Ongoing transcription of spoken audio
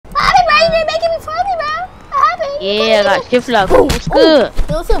Yeah, I got shift lock. Ooh, What's good?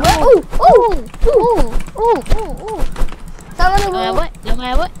 What's good, bro? Ooh. Stop running, bro. Dah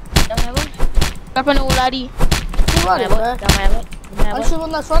main what? Kau pernah lari? Keep running, bro. Dah main what? I'm shooting on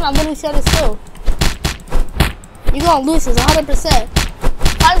this run. I'm literally standing still. You gonna lose this 100%.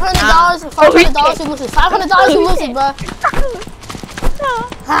 $500. $500 you lose this. $500 you lose it, bro.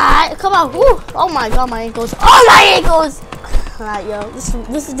 Alright, come on. Woo. Oh my god, my ankles. Oh my ankles. Alright, yo. This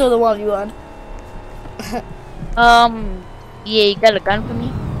is the 1v1. Yeah, you got a gun for me?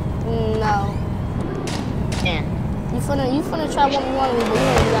 No. Yeah. You finna try 1v1 with me, but you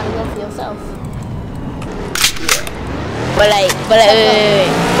know you gotta go for yourself. But like, wait.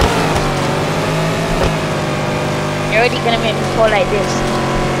 You're already gonna make me fall like this.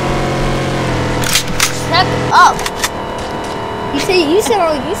 Shut up. You said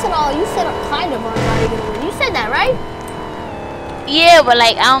kind of on how you're gonna win. You said that, right? Yeah, but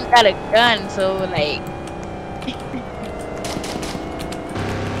like I don't got a gun, so like if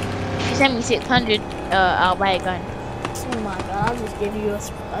you send me 600, I'll buy a gun. Oh my god, I'll just give you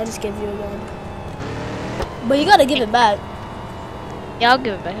a gun. But you gotta give it back. Yeah, I'll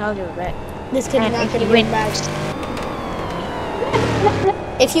give it back. This kid is not gonna give it back.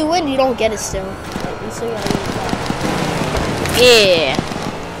 If you win, you don't get it still. Like, you still gotta give it back. Yeah.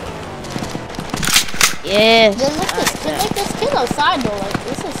 Yes. Just this kid outside though. Like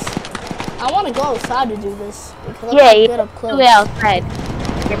this is. I want to go outside to do this because Yeah, get up close. Do it outside.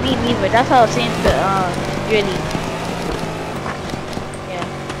 Yeah, me neither. That's how it seems to really. Yeah.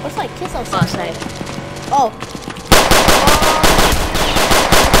 What's like kids outside? Outside. Oh.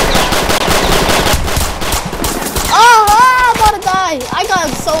 I'm about to die. I got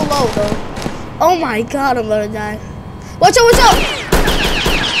him so low though. Oh my god, I'm about to die. Watch out!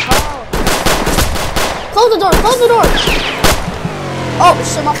 Oh. Close the door. Oh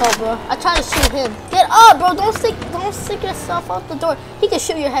shit, my fault, bro. I tried to shoot him. Get up, bro. Don't stick yourself out the door. He can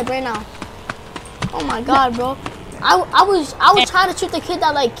shoot your head right now. Oh my god, bro. I was trying to shoot the kid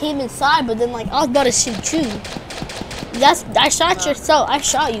that like came inside, but then like I was about to shoot you. I shot yourself. I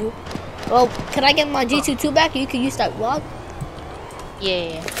shot you. Well, can I get my G22 back? You can use that vlog.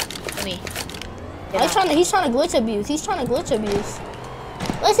 Yeah. Me. He's trying to glitch abuse.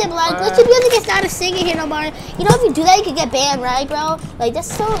 Listen, blood, glitch abuse is not a thing in here no more. You know, if you do that, you can get banned, right, bro? Like that's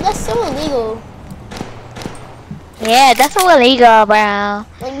so illegal. Yeah, that's so illegal, bro.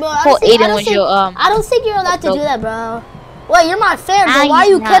 Like, bro, I don't think you're allowed to do that, bro. Wait, you're my fan, bro. Why are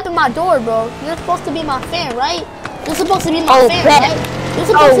you camping my door, bro? You're supposed to be my fan, right? You're supposed to be my fan, right? You're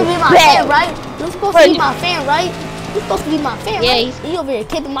supposed to be my fan, right? You're supposed to be my fan, right? You're supposed to be my fan, right? You over here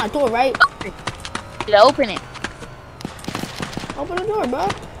camping my door, right? Open it. Open the door, bro.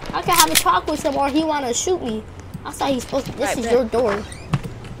 I can have a talk with him or he wanna shoot me. I thought he's supposed to. This is your door.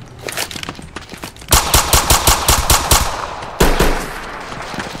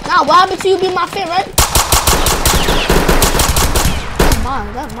 Now, what happened to you being my fan, right?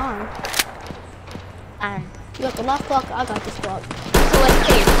 That's mine. You got the last block, I got this block.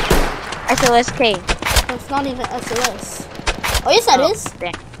 SOSK. It's not even SOS. Oh, yes, that is.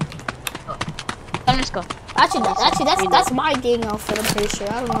 Dang. Let's go. Actually, that's my gang outfit. I'm pretty sure.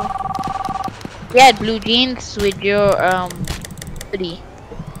 I don't know. You had blue jeans with your hoodie.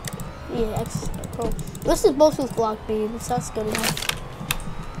 Yeah, cool. This is both with block beams. That's good enough.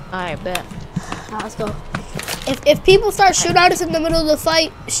 Alright, bet. Alright, let's go. If people start shooting at us in the middle of the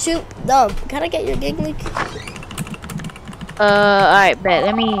fight, shoot them. Can I get your gang link? Alright, bet.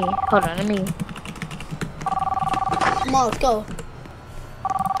 Hold on. Come on, let's go.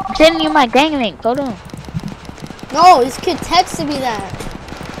 I'm sending you my gang link. Hold on. No, this kid texted me that.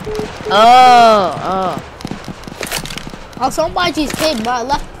 Oh. Also, I'm YG's kid, but I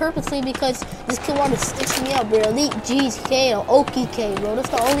left purposely because this kid wanted to stitch me up, bro. Elite G's K or Okie K, bro. That's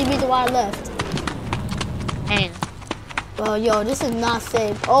the only reason why I left. And bro, yo, this is not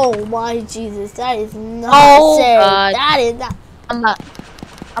safe. Oh my Jesus, that is not safe. That is not. I'm not.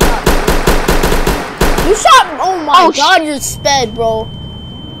 You shot me. Oh my God, you're sped, bro.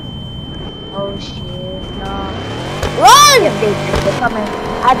 Oh shit, no. Run! They're coming.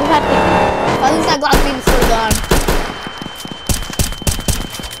 I just have to. At least I got beams for God.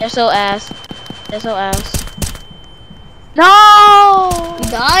 They're so ass. No! You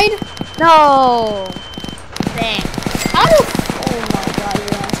died? No! Dang. How do? Oh my God,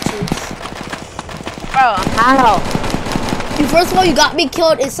 your ass cheeks. Bro, how? First of all, you got me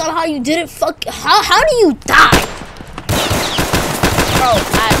killed, and somehow you didn't fuck. How do you die? Bro,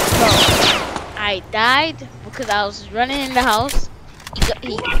 I died because I was running in the house.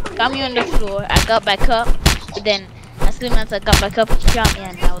 He got me on the floor. I got back up, but then as soon as I got back up, he shot me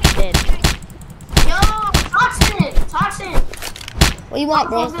and I was dead. Yo, Toxin. What you want,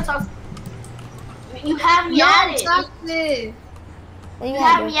 bro? You have me added. What you You want,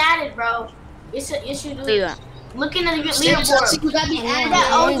 have bro? me added, bro. Yes, you do. Yeah. Looking at your leaderboard. You got me Look added.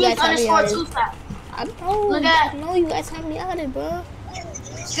 at I know you guys OG have me underscore added. 2 I know. Look at- I know you guys have me added, bro.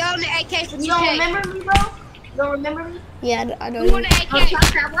 Show the AK for 2K. You don't remember me, bro? You don't remember me? Yeah, I know Who you. want the AK?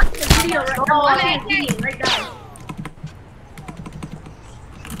 I'm watching the video right now.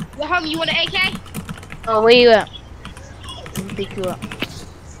 Well, homie, you want the AK? Oh, where you at? Let me pick you up.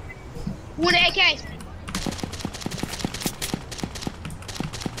 Who want the AK?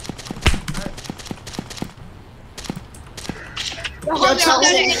 Yo,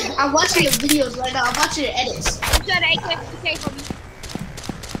 I'm watching the videos right now. I'm watching the edits. Show the AK for 2K for me.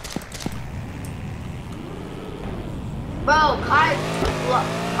 Bro,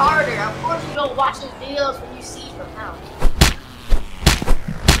 Carter, of course you don't watch his videos when you see from now.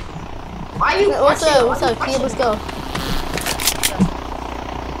 Why are you What's watching? up? What's up, kid? Let's go.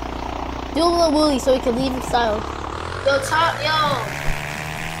 Do a little woolly so we can leave in style. Yo.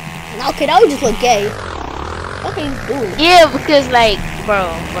 Okay, that would just look gay. Okay, do it. Yeah, because like, bro.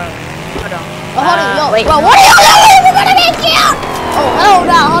 Hold on. Oh, hold on, yo, wait, bro, no. what are you doing? We're gonna get killed! Oh, hell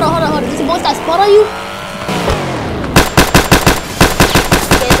no, hold on. Is the voice that spot on you?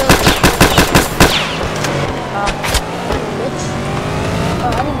 Bitch.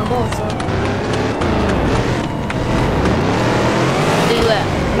 Oh, I need my balls, so. Where you at?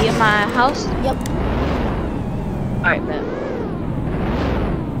 Are you in my house? Yep. Alright, bet.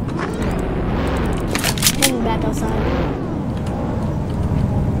 Let me back outside.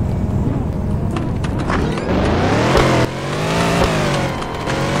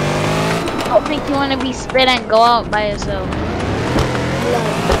 I don't think you want to be spit and go out by yourself.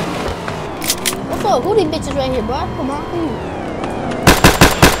 What's up? Who these bitches right here, bro? Come on, who?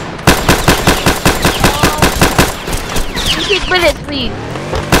 You take bullets, please.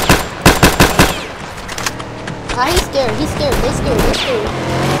 Ah, he's scared. They scared.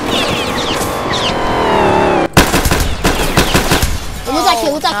 And where's that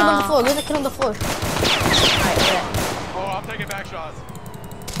kid? Where's that kid on the floor? Where's that kid on the floor? Alright, bet. Oh, I'm taking back shots.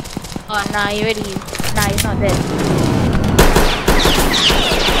 Oh, nah, he already. Nah, he's not dead.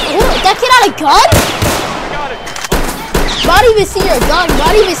 Ooh, that kid had a gun? I got it. Why do you even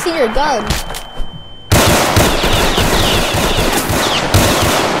see your gun?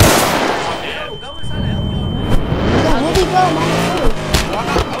 Yo, where'd he go, man?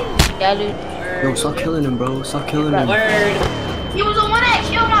 Yeah, dude. Yo, stop killing him, bro. Stop killing him. He was the one that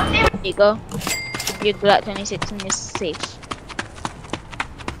killed my favorite. There you go. Your Glock 26 and you're safe.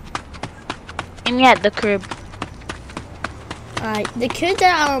 Meet me at the crib. Alright, the kid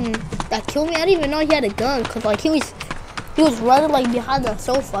that killed me, I didn't even know he had a gun, cause like he was running like behind the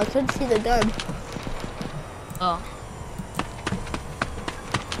sofa. I couldn't see the gun. Oh.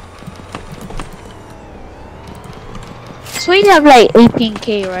 So you have like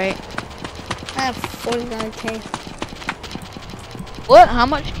 18K, right? I have 49K. What? How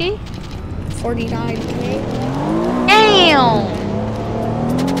much K? 49K. Damn!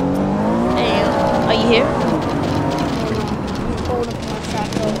 Are you here? Hold up my trap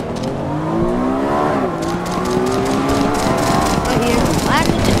though. Right here. Why are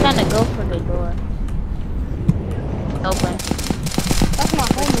you just trying to go for the door? Open. That's my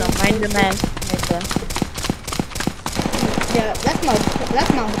home. So mind your man. Right there. Yeah, that's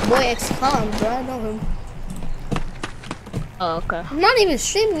my boy XCOM, bro. I know him. Oh, okay. I'm not even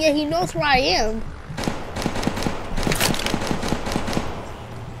streaming yet. He knows where I am.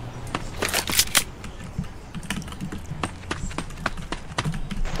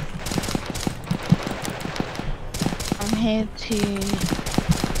 I'm here to.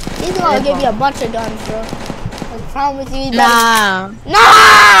 He's gonna give you a bunch of guns, bro. I promise you. He's Nah.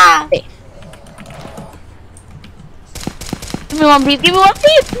 Nah! Give me one, please. Give me one,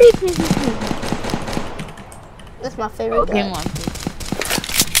 please. That's my favorite Give me gun. one, please.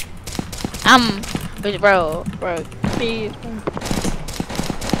 Bro, please.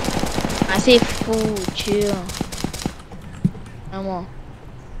 I say food, chill. No more.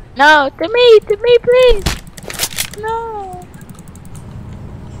 No, to me, please. No.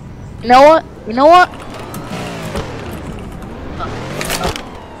 You know what?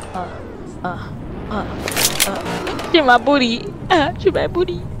 Shoot my booty. Shoot my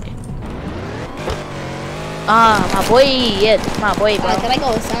booty. My boy. Yeah, this is my boy, bro. Can I go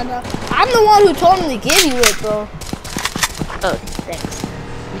with Sandra? I'm the one who told him to give you it, bro. Oh, thanks.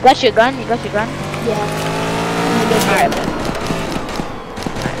 You got your gun? Yeah. Alright, bet.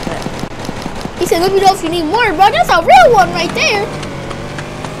 He said, let me know if you need more, bro. That's a real one right there.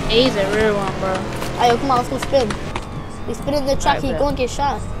 He's a real one, bro. Alright, come on, let's go spin. We spin in the truck, Alright, he bet. gonna get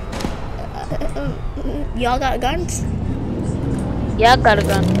shot. Y'all got guns? Yeah, I got a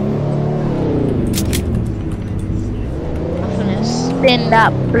gun. I'm finna spin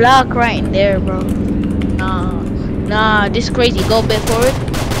that block right there, bro. Nah, this crazy. Go a bit forward.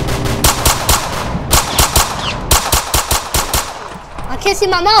 I can't see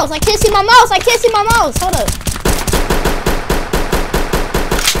my mouse. I can't see my mouse. I can't see my mouse. Hold up.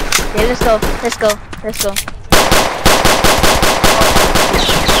 Okay, let's go. Let's go. Let's go.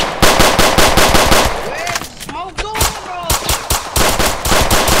 Smoke going, bro.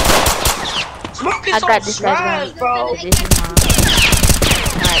 Smoke is I so got this guy's trash, gun. bro. This is mine.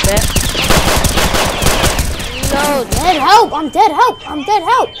 Alright, bet. Reload. Dead help. I'm dead help. I'm dead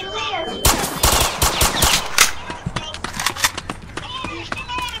help.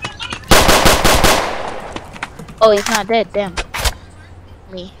 Oh, he's not dead. Damn.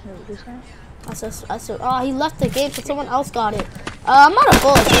 Me. Who, this guy? I said, oh, he left the game so someone else got it. I'm out of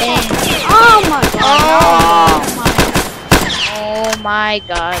bullets. Oh my god. Oh my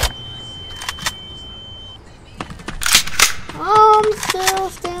god. I'm still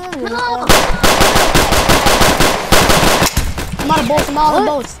standing. I'm out of bullets. I'm out of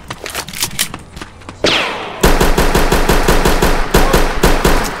bullets.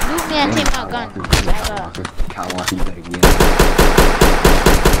 Loot me and take my gun. Catwalk, you better get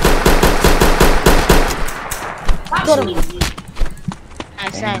Go to Nice,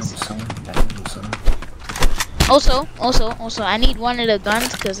 Damn, nice. son. Damn, son. Also, I need one of the guns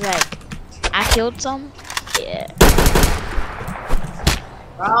because, like, I killed some. Yeah.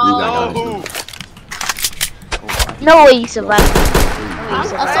 No. No way you survived. I'm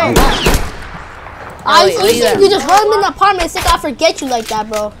so alive. wait, wait, You just run in the apartment and think I forget you like that,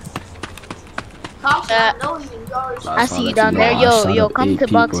 bro. Cops, I know you. You already I see you down there. Yo, come to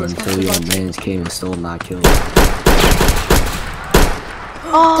boxes. Come Until to your boxes. mans came and stole my kill.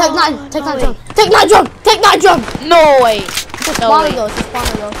 Oh, Take nine drum. no way. Just No spawn way. those. Just spawn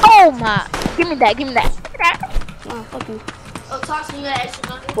those. Oh my. Give me that. Oh, fuck you. Oh, talk to me that extra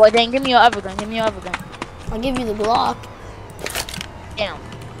gun. Boy, then give me your other gun. I'll give you the Glock. Damn.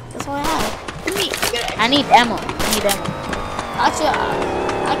 That's all I have. I need ammo. Actually,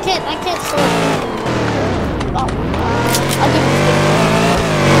 I can't store it. Oh, I'll give you the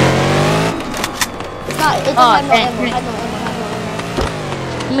It's not, it doesn't Oh, have no thank ammo. you. Have no ammo.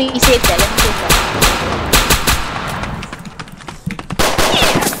 Let me save that.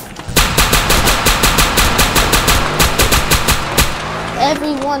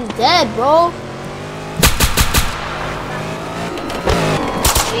 Everyone dead, bro.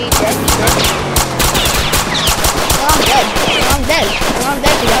 He's dead. Well, I'm dead. I'm dead.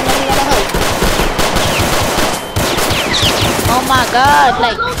 Cause y'all never gotta help. Oh my god,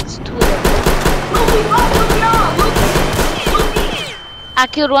 like, it's two of them. I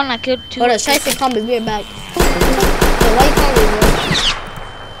killed one, I killed two. Hold on, Shiesty call me. We're back. So why you calling me,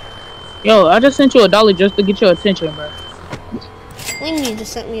 bro? Yo, I just sent you $1 just to get your attention, bro. When you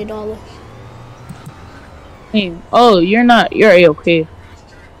just sent me $1. Hey, oh, you're A-okay.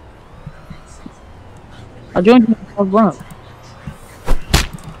 I joined you in front.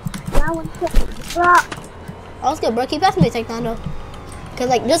 Oh, it's good, bro. Keep asking me to take down though. Cause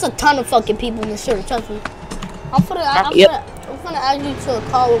like there's a ton of fucking people in this shirt, trust me. I'm gonna add you to a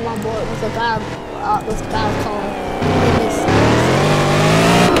call with my boy, with a guy, this guy calling.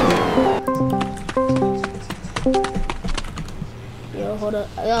 Yo, hold up.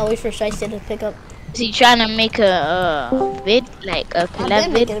 I gotta wait for Shiesty to pick up. Is he trying to make a vid, like a I've collab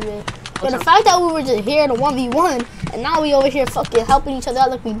been vid? making a vid. But the fact that we were just here in a 1v1 and now we over here fucking helping each other out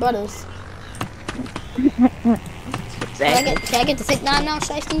like we brothers. Exactly. Can I get the take 9 now,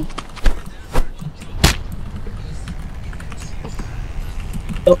 Shiesty?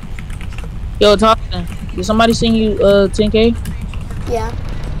 Yo, talking. Did somebody send you 10K? Yeah.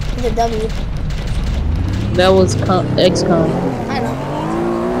 He's a W. That was XCOM. I know.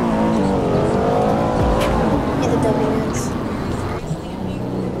 He's a W, yes.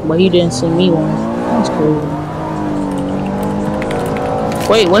 But he didn't send me one. That's cool.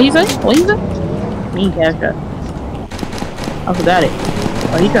 Wait, what he say? Me cash out. I forgot it.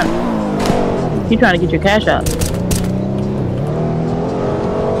 Oh, he trying to get your cash out.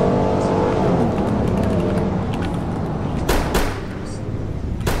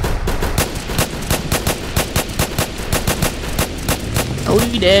 Oh,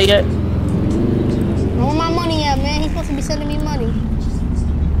 you there yet? Where my money at, man? He's supposed to be sending me money.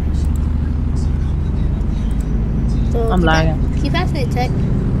 So I'm lying. Keep asking me, Tech.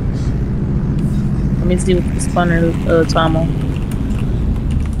 Let me see what the spawner time on.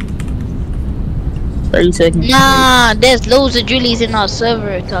 30 seconds. Nah, there's loads of Drillies in our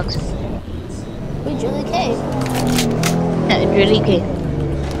server, Toxic. We Drilly K. Drilly K.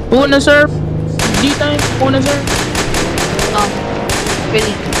 Who in the serve? Do you think? Who in the serve?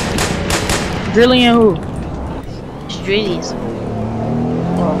 Drilly. Drilly and who? It's Drillies.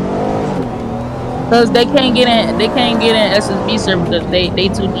 Cause they can't get in. They can't get in SSB server because they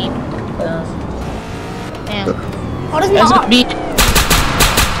too deep. Damn. Oh, this is my heart. SSB.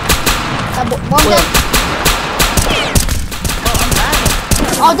 One dead.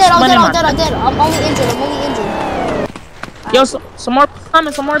 I'm dead. I'm only injured. Yo, some more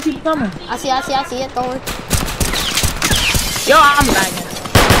coming. Some more people coming. I see it. Don't worry. Yo, I'm lagging.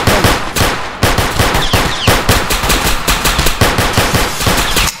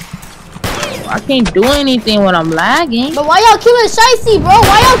 I can't do anything when I'm lagging. But why y'all killing Shiesty, bro?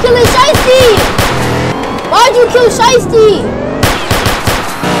 Why y'all killing Shiesty? Why'd you kill Shiesty?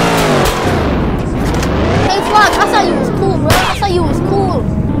 Hey, Flock, I thought you was cool, bro.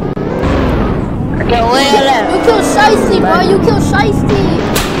 Okay, well, You killed Shiesty, bro. You killed Shiesty.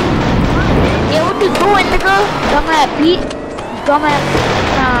 yeah, what you doing, nigga? Dumbass Pete. Dumbass.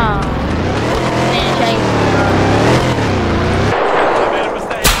 Nah. Man, Shiesty, bro. I made a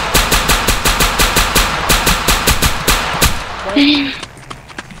mistake.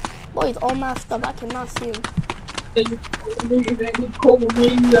 Boy, he's all masked up. I cannot see him.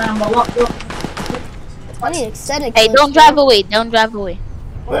 I need extended. Hey, don't drive away. Don't drive away.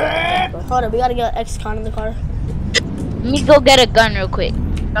 Hold up, we gotta get an X-Con in the car. Let me go get a gun real quick.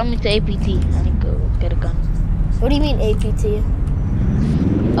 Come to APT. I need to go get a gun. What do you mean APT?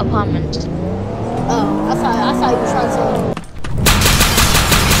 Apartment. Oh, I thought you were trying to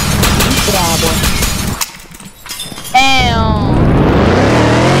Damn.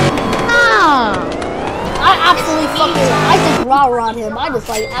 Ah. I just raw-rod him. I just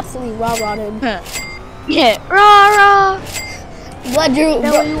like absolutely raw-rod him. Yeah. Rah. Blood drew,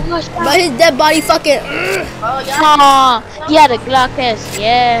 That way you watch but that. his dead body fucking. Aw. He had a Glock S.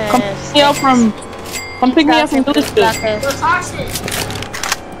 Yes. Come pick me up from Glock this S. Yo, Toxic.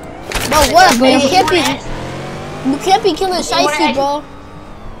 Bro, what? Man, you can't be killing Shiesty, bro.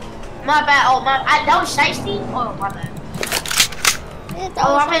 My bad. Oh, that was Shiesty? Oh, my bad. Yeah, that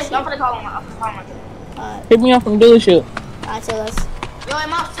Oh, was I'm Shiesty. gonna call him. I'm gonna call him. Pick me up from dealership. Alright, so let's. Yo,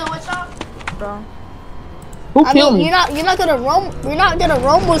 am I still with y'all? Bro. Who I killed mean, me? you're not gonna roam. You're not gonna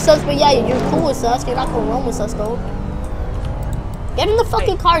roam with us, but yeah, you're cool with us. You're not gonna roam with us, though. Get in the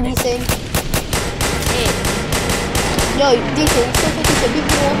fucking car, D-Sing. Yo, D-Sing, you still think you should beat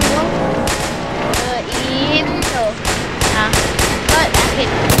me 1v1? Even though. But I can.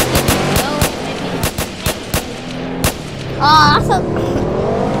 Maybe. That's a.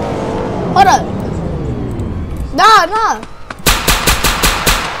 Hold up. Nah.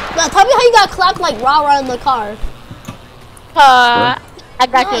 Nah, tell me how you got clapped like rah-rah in the car. I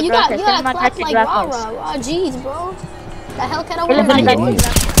got Nah, your you Glock got S. clapped like rah-rah. Raw G's, bro. The hell can I Kill him want in to the do?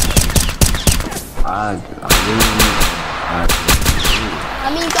 I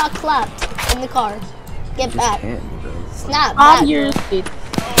mean, you got clapped in the car. Get back. Snap back. 5 years.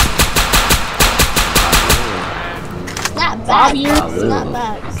 Snap 5 back. years. Snap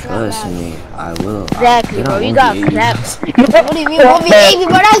back. Trust me, I will. Exactly, bro. You got clapped. What do you mean? 1v8,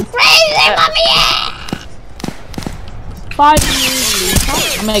 bro? That's crazy, 1v8. 5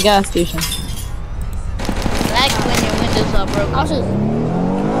 years. I'm at a gas station. Like when your windows are broken. I was just.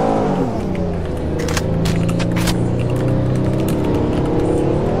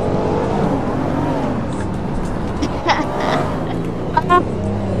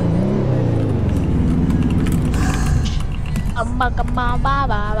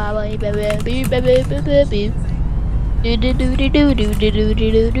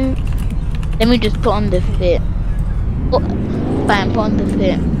 Let me just put on the fit. Oh, fine, put on the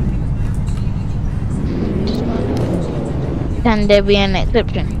fit. Can there be an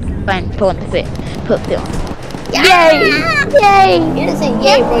exception? Fine, put on the fit. Put fit on. Yay! Yay! You didn't say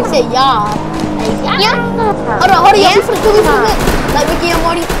yay, bro. You said yah. Like, Yeah! Hold on. Yeah, we finna win. Like Ricky and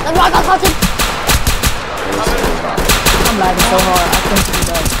Morty. Like, I got touching. I'm lagging so hard. I can't see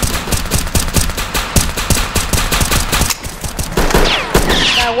that.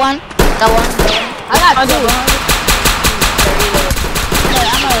 Got one. I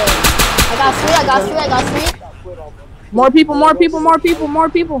got two. I got three. More people.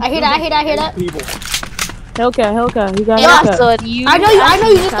 I hear that. Hellcat. You got Yeah, Hellcat. so you. I know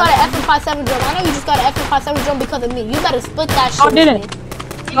you just got an FN57 drum. Because of me. You better split that shit. I didn't.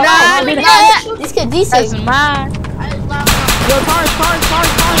 Nah, this kid That's decent. mine. Yo, cars.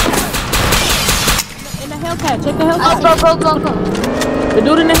 In the Hellcat. Check the Hellcat. Go. The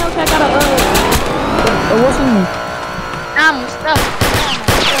dude in the Hellcat got a What's in me? I'm stuck.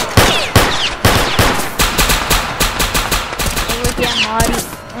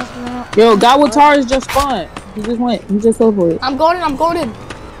 Yo, guy with tires just spawned. He just went. He just fell for it. I'm going in. I'm going in.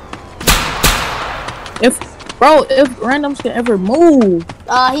 If randoms can ever move.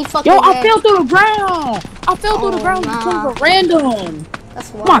 He fucking. Yo, I fell through the ground. I fell through the ground nah. because of a random.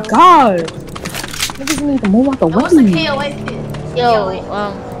 That's Oh my god. Niggas need to move out the What's the way. KOA fit? Yo,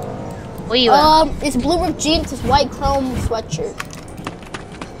 where you at? It's blue ripped jeans, it's white chrome sweatshirt.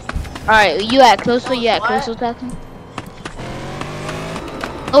 Alright, you at close? You at close talking?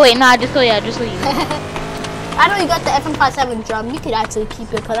 Oh wait, nah, I just saw you. I know you got the FM57 drum. You could actually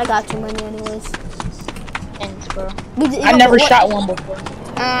keep it, cause I got too many anyways. Thanks, bro. I never shot one before.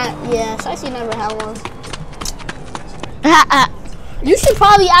 Yeah, so I see never had one. You should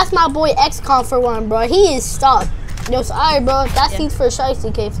probably ask my boy XCOM for one, bro. He is stuck. Yo, sorry, bro. That seat's for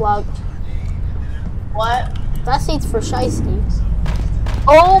Shiesty, K-Flock. What? That seat's for Shiesty.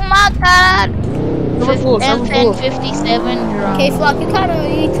 Oh my god! M1057 drum. K-Flock, you kind of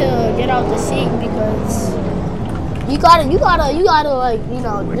need to get out the seat because you gotta, like, you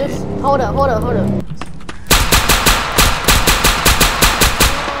know, just hold up. Hold on,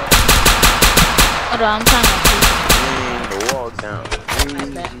 I'm trying to the wall down.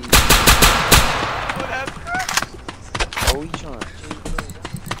 Oh, he trying.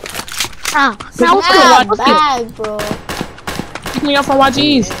 Smack bag, bro. Pick me up from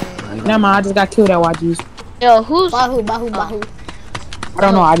YG's. Never mind, I just got killed at YG's. Yo, who's? Bahu. I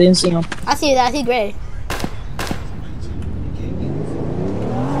don't know, I didn't see him. I see that. He great.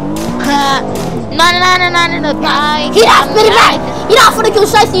 No, guy. He not spinning back. He not finna kill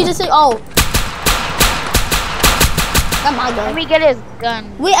Shiesty. You just say, oh. That's my gun. Let me get his gun.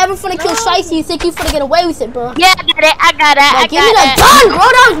 We ever finna kill Shiesty, you think you finna get away with it, bro? Yeah, I got it. Like, give me the gun, bro.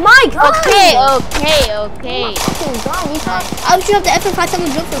 That was my gun. Okay. Fucking gun. I wish you have the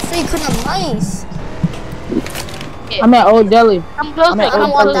FM57 jump for free. Cause I'm nice. I'm at Old Delhi. I'm close. I don't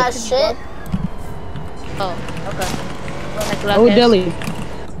want that shit. Oh, okay. Old Delhi.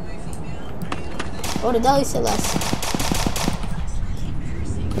 Oh, the deli said less.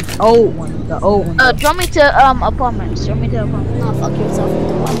 Old one. The old one. Draw me to apartments. Nah, fuck yourself. The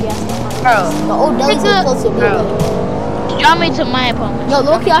one gas. Bro. The old deli's so close to me. Draw me to my apartment. Yo,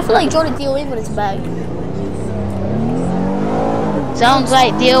 Loki, I feel like Jordan DOA when it's back. Sounds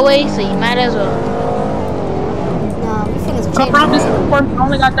like DOA, so you might as well. Nah, we finished Come around this before. I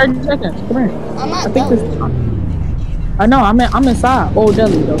only got 30 seconds. Come here. I'm not I think deli. this. I know. I'm inside Old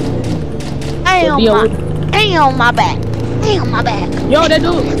Delhi though. Hang on my back. Yo, that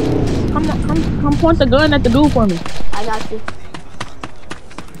dude. Come point the gun at the dude for me. I got you.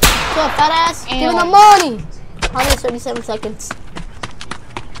 What's up, fat ass? Give me the money. 137 seconds.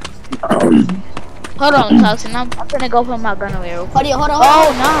 Hold on, Toxin. I'm gonna go put my gun away real quick. Hold on.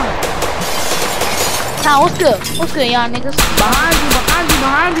 Oh, no. Nah, what's good, y'all niggas? Behind you.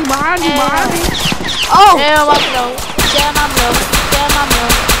 Oh! Damn, I'm low.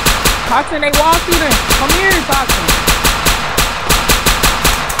 Toxin, they wall shooting. Come here, Toxin.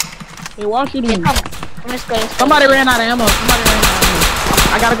 They wall shooting. Come on. Let's go. Somebody ran out of ammo.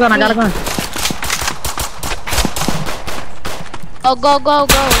 I got a gun. Oh, go.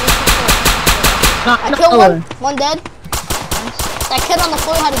 No, I killed one. One dead. That kid on the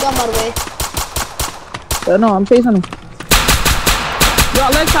floor had a gun, by the way. No, I'm chasing him. Yo, I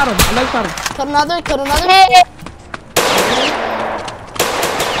leg shot him. Cut another. Hey.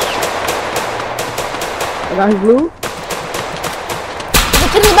 I got his blue. There's a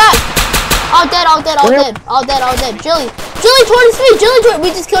kid in the back. All dead. Jilly towards me. We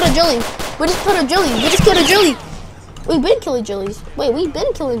just killed a Jilly. We've been killing Jillies.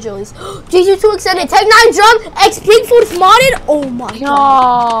 GG2 extended. Tech 9 drum. X Pink Food modded. Oh my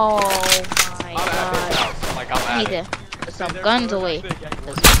god. Oh my god. I need to put some guns away.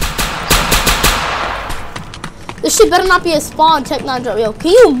 This shit better not be a spawn. Tech 9 drum. Yo,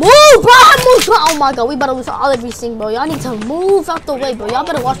 can you move, bro? Oh my god. We better lose all everything, bro. Y'all need to move out the way, bro. Y'all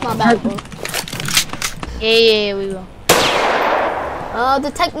better watch my back, bro. Yeah, we will.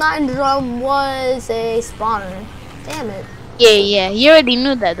 The Tech 9 drum was a spawner. Damn it. Yeah. You already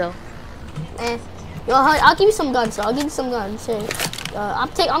knew that though. Yo, I'll give you some guns. Here. I'm keeping.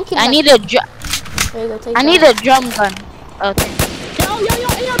 I need a drum. There you go. Take I that. need a drum gun. Okay.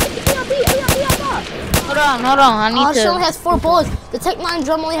 ARP. Hold on. I need She only to. has 4 bullets. The Tech 9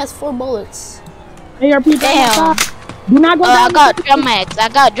 drum only has 4 bullets. ARP. Damn. Do not go down. I got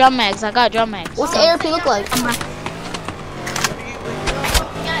drum mags. What's the ARP look like?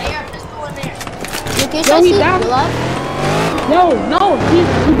 You okay, Yo, he's Shiesty? down. You alive? No, he's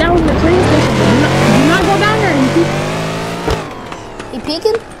down in the train station.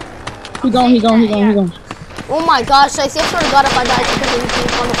 peeking? He gone. Oh my gosh, I swear to God if I die because of anything,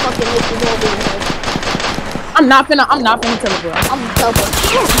 I'm gonna fucking make you go over your head. I'm not finna tell it, bro. I'm teleporting.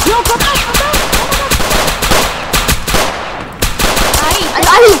 Yo, come out.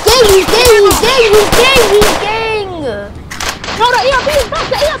 He's gang! No, the ERP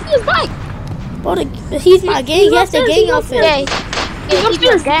is back. Bro, he's my gang, he has the gang outfit.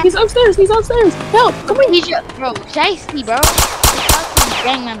 Yeah, He's upstairs. Help, come here. he's your bro. Shiesty, bro. He's a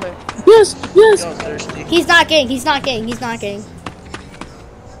gang member. Yes. He's not gang.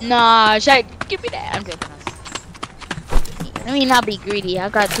 Nah, Shai, give me that. I'm joking. Let me not be greedy. I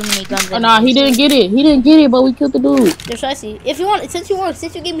got too many guns. Oh, nah, he didn't get it, but we killed the dude. Yo, Shiesty, if you want, since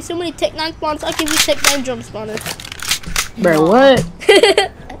you gave me so many Tech 9 spawns, I'll give you Tech 9 drum spawners. Bro, what?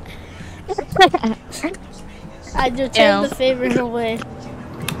 I just turned the favorite away.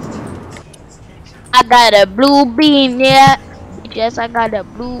 I got a blue beam, yeah. Yes, I got a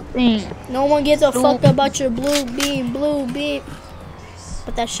blue beam. No one gives a fuck about your blue beam.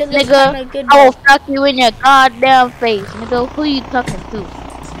 But that shit looks Nigga, kinda good. I will fuck you in your goddamn face. Nigga, who you talking to?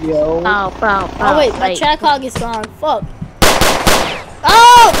 Yo. Oh wait, my track hog is gone. Fuck.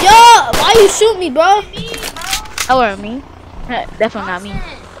 Oh, yo! Why you shoot me, bro? That wasn't me. Definitely not me.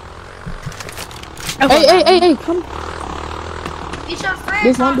 Hey, come. It's your friend.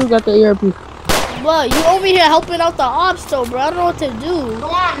 This one dude got the ERP. Bro, you over here helping out the ops though, bro. I don't know what to do. No,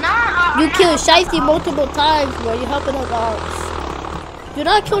 I'm not. You killed Shiesty multiple times, bro. You helping out the ops. Do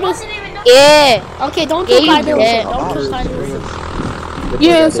not kill this. Yeah. Okay, don't kill Yeah, Kai you Wilson. dead. Don't kill Kai Wilson.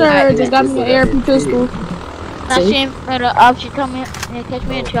 Yes, sir. Just got me an ARP pistol. Not shame for the ops. You come in and catch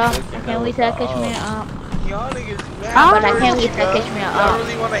me a job. I can't wait till I catch me a Y'all niggas mad. but I can't wait till I catch me a I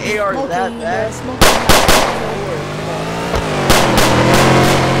really want an AR that Smoking, bad.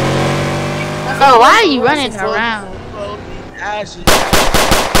 Bro, why are you running around? Ashes.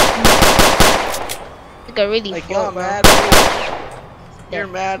 Like a really Like full, y'all bro. mad poor. You're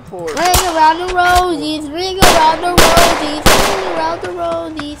mad poor. Ring around the rosies, ring around the rosies, ring around the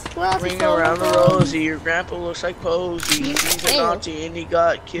rosies. Ring around the rosy, your grandpa looks like Posey. He's a Nazi and he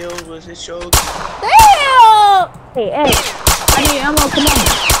got killed with his shoulder. Damn! Hey, I need ammo, come on.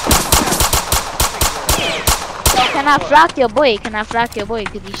 so can I flock your boy?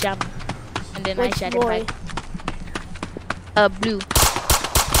 Cause he shot me. And then Which I shot boy? him back. Blue.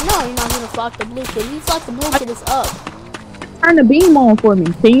 No, you're not gonna flock the blue kid. You flock the blue kid is up. Turn the beam on for me.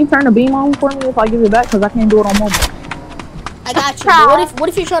 Can you turn the beam on for me if I give it back? Cause I can't do it on mobile. I got you. But what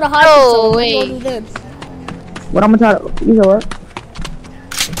if you try to hide yourself? What you gonna do then? What I'm gonna try to, you know what?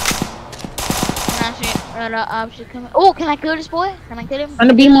 Oh, can I kill this boy? Can I kill him? Turn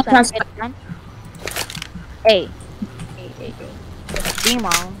the beam on past. Hey. Beam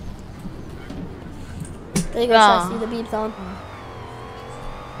on. There you go, Shiesty, the beam's on.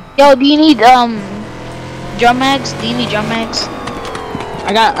 Yo, do you need drum mags? Do you need drum mags?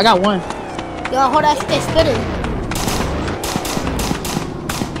 I got one. Yo, hold that shit spinning.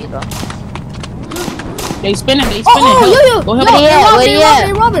 Here you go. They spinning. Oh, Help. Go yo, help.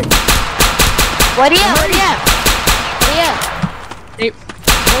 they robbing. What are you? They,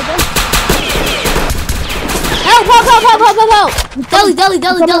 Help!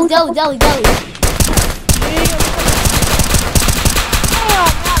 Deli.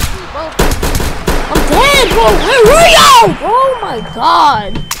 I'm dead, bro. Where were you? Oh my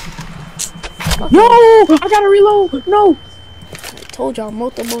god. yo, I gotta reload. No. I told y'all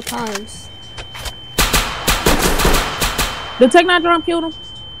multiple times. The Tech 9 drum killed him.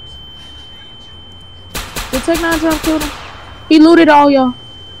 He looted all y'all.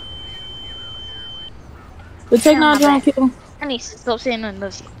 The Tech 9 drum killed him. I need to stop saying nothing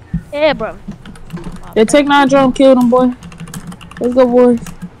else. Yeah, bro. The Tech 9 drum killed him, boy. Let's go, boys.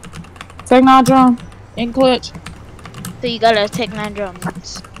 Tech 9 drum in clutch. So you gotta take 9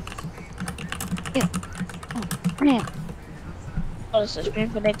 drums. Yeah. Oh, man. Oh, it's a stream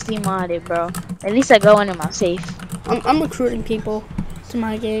for next team modded, bro. At least I go into my safe. I'm recruiting people to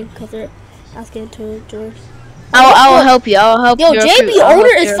my gang because they're asking to join. I will help you. I'll help Yo, you. JB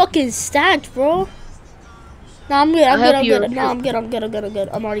owner is fucking stacked, bro. Nah, I'm good. I'm I'll help you good. Nah, I'm good.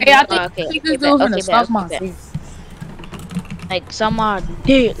 I'm already Hey, I good. think, Okay, this dude's okay, gonna okay, stop okay, my okay. safe. Like some are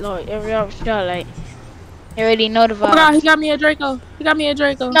dead, like every other shot, like you already know the Oh my god, vibe. he got me a Draco.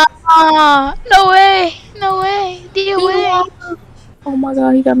 Nah, no way, deal way. Oh my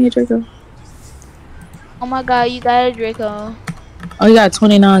god, he got me a Draco. Oh my god, you got a Draco. Oh, he got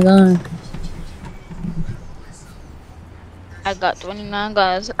 29 guns. I got 29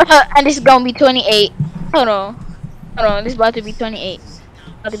 guns, and this is gonna be 28. Hold on, this is about to be 28.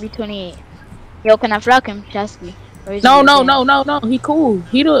 Yo, can I flock him, Chasky? Or is No, he no, okay? no, no, no. He cool.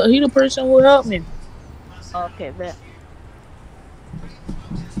 He the person who helped me. Okay, bet.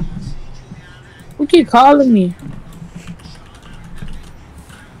 Who keep calling me?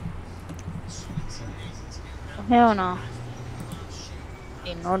 Hell no.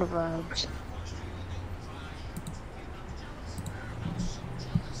 Ain't no the vibes.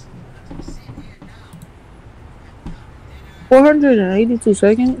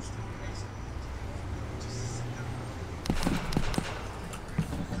 $482.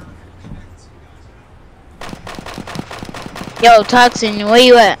 Yo, Toxin, where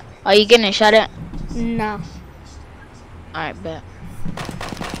you at? Are you getting shot at? Nah. Alright, bet.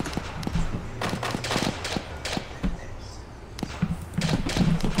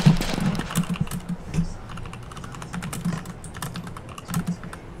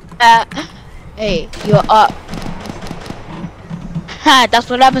 Hey, you're up. Ha, that's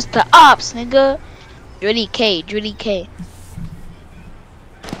what happens to ops, nigga. Drilly K, Drilly K.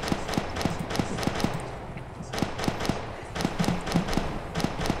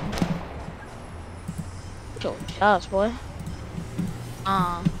 Yo, shots, boy.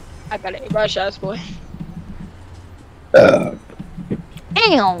 I got 8 bar shots, boy. Damn.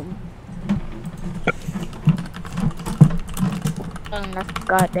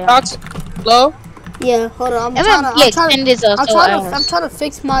 Goddamn. Toxic. Hello? Yeah, hold on. I'm MMP extendeds are so ass. I'm trying to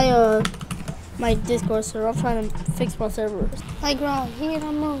fix my my Discord server. I'm trying to fix my server. Like, bro, here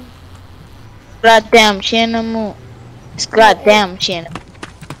I'm moving. Goddamn, Shannon. It's goddamn, Shannon.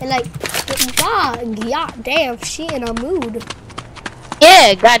 And like, goddamn, she in a mood.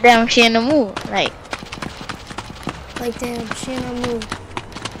 Yeah, goddamn, she in the mood. Like damn, she in a mood.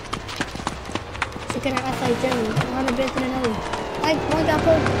 She gonna act like Jenny. 100 bits in another. Like, one got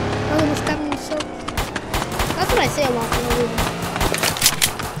put. One was coming so. That's what I say a lot for no reason.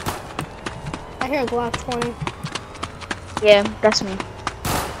 I hear a Glock 20. yeah, that's me.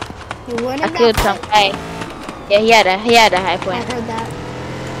 You winning I that killed fight? some guy. Yeah, he had a high I point. heard that.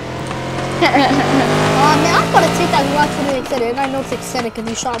 Man, I'm gonna take that Glock 20 extended, and I know it's extended because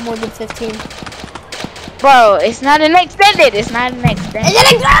you shot more than 15. Bro, it's not an extended. It's not an extended. Is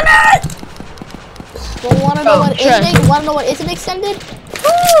it extended? Well, wanna know what trust isn't? Wanna know what isn't extended?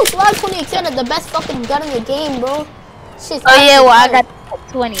 Woo! Glock 20 extended, the best fucking gun in the game, bro. Shit's Oh yeah, well I actually got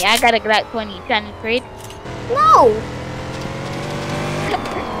Glock 20. I got a Glock 20. You trying to trade? no.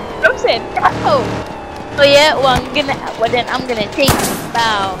 I'm saying no. Oh yeah, well then I'm gonna take this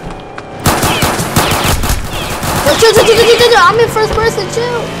bow. Yo, chill. I'm in first person,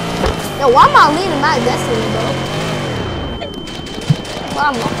 chill. Yo, why am I leaning my destiny, bro? Well,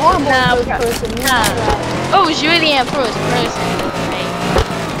 I'm a horrible Nah, first bro. person. You know Nah. that. Oh, it's really in first person. Right?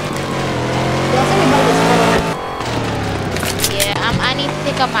 Yo, everybody is horrible. Yeah, I need to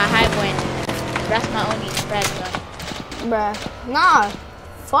take up my high point. That's my only spread gun. Bruh. Nah.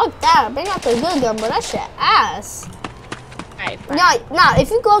 Fuck that. Bring out the good gun, bro. That shit ass. Alright, fine. Nah, if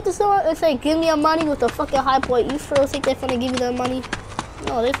you go up to someone and say, give me your money with a fucking high point, you still think they're gonna give you their money?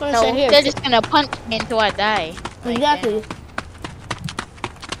 No, they're gonna say, No, here. they're just gonna punch me until I die. Like Exactly.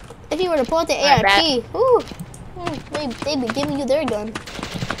 If you were to pull out the Alright, ARP, ooh, they'd be giving you their gun.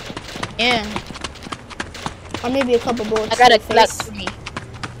 that. Yeah, Or maybe a couple bullets. I got a to the Glock face. 20.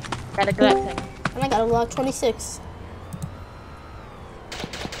 Got a Glock 20. And I got a Glock 26.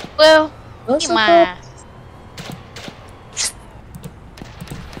 Well, What's eat up, my bro? ass.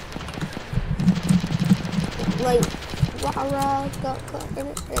 Like, rah, got in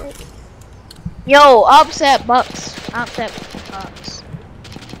it. Yo, upset Bucks. Upset Bucks.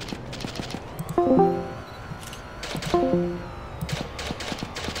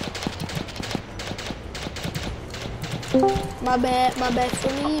 My bad for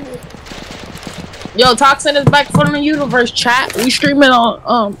leaving. Yo, Toxin is back from the universe chat. We streaming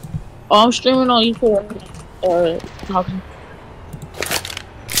on I'm streaming on YouTube. Toxin.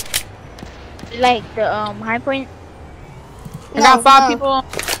 Like the high point. I got 5 people on.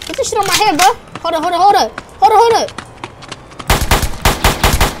 Get this shit on my head, bro. Hold up.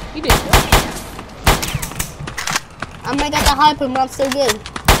 You did good. I might got the high point, but I'm still good.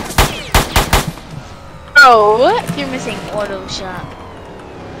 Bro, what? You're missing auto shot.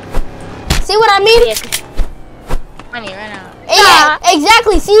 See what I mean? Yeah, money right now. Yeah,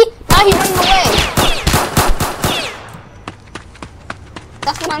 exactly. See? Now he's running away.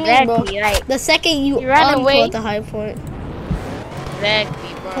 That's what I mean, bro. Exactly, like, The second you ran away. at the high point.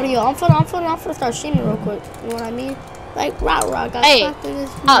 exactly, bro. Hold on, yo, I'm finna start streaming real quick. You know what I mean? Like, rah, got Hey, slapped in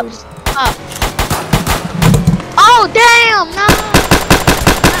this Ups, up. Oh, damn, no.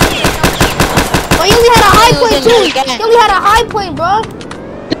 Oh, you only had a high point, too. Again. You only had a high point, bro.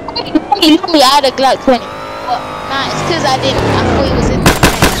 You told me I had a Glock 20. What? Nah, it's because I didn't. I thought he was in the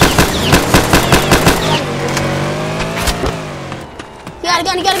He got a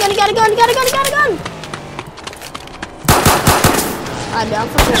gun, he got a gun, he got a gun, he got a gun, he got a gun! Alright, man, I'm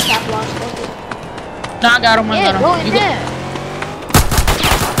fucking with cap loss. Nah, I got him. I Yeah, got go him. in You got- there.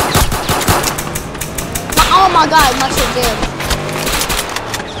 Oh my god, my shit jammed.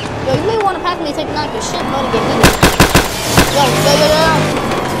 Yo, you may want to pass me taking out your shit, bro, to get heated. Yo.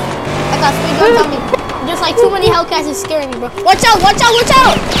 I got speed guns on me. There's like too many Hellcats is scaring me, bro. Watch out, watch out, watch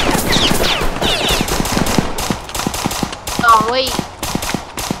out! Oh, wait.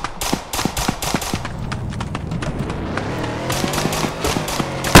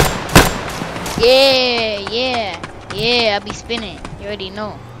 Yeah, I be spinning. You already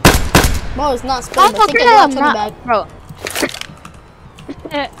know. Bro, it's not spinning, but take it I'm out, not, back. bro.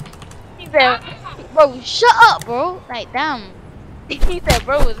 He said, bro, shut up, bro. Like, damn. He said,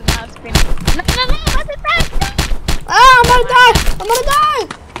 bro, was not spinning. No, not the time. Ah, I'm gonna die! I'm gonna die!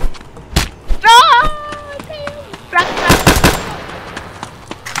 No! Black.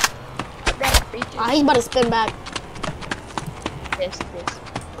 Ah, he's about to spin back.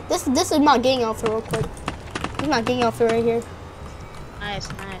 This is my gang outfit real quick. This is my gang outfit right here. Nice.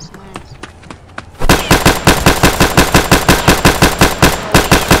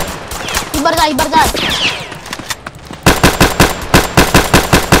 You better die, you better die.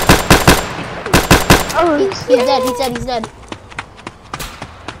 Oh, He's dead.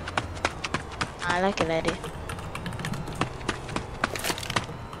 I like it, lady.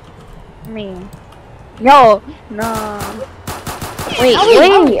 Me. No. Wait.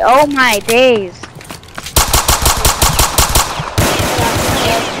 Oh my days.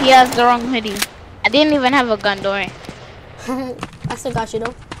 He has the wrong hoodie. I didn't even have a gun, don't worry. I still got you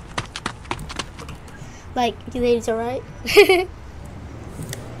though. Like, you ladies alright?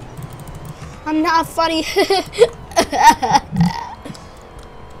 I'm not funny.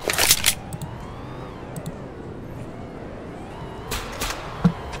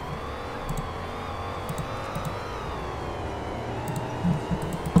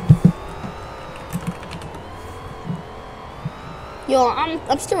 Yo,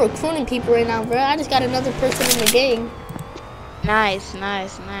 I'm still recruiting people right now, bro. I just got another person in the gang. Nice.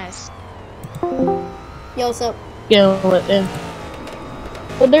 Yo, what's up? Yeah, what then?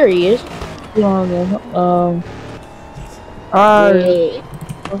 Oh, there he is. Alright.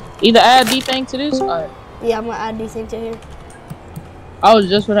 Either add D-Thing to this or... Yeah, I'm gonna add these things to here. I was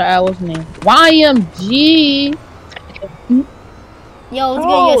just gonna add what's his name? YMG! Yo, what's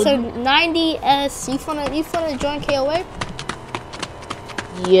good? Yo, so 90S, you finna join KOA?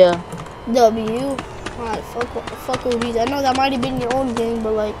 Yeah. W. Alright, fuck with these. I know that might have been your own game,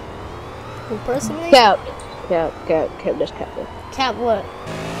 but like, personally? Cap, just cap. Cap what?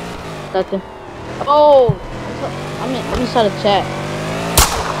 Nothing. Oh! I'm inside the chat.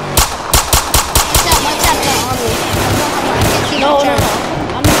 My chat's not on me. No.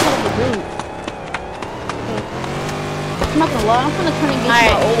 I'm inside the group. I'm not gonna lie, I'm gonna turn against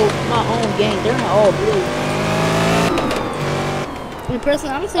my own gang. They're not all blue. Me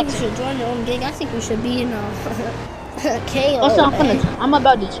personally, I don't think you should join your own gang. I think we should be in KO. Also, I'm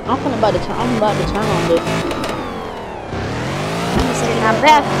about to turn on this. I'm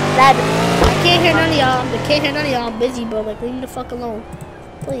back. I can't hear none of y'all. I'm busy, bro. Like, leave me the fuck alone,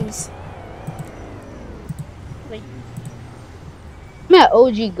 please. I'm at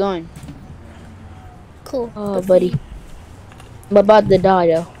OG gun. Cool. Oh, Good for buddy. you. I'm about to die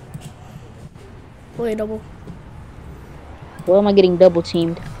though. Wait, double. Well, am I getting double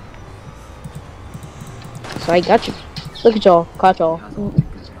teamed? So I got you. Look at y'all. Caught y'all.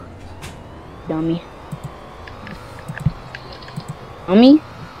 Dummy.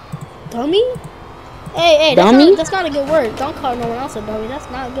 Hey, Dummy? that's not a good word. Don't call no one else a dummy. That's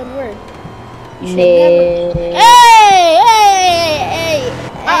not a good word. You should Nah. never- Hey!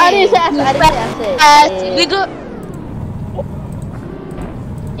 I didn't say I said. Nigga.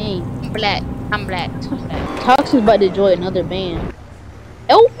 Hey, I'm black. Tox is about to join another band.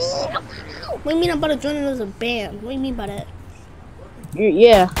 Oops. What do you mean I'm about to join another band? What do you mean by that?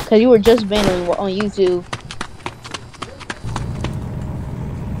 Yeah, cause you were just banned on YouTube.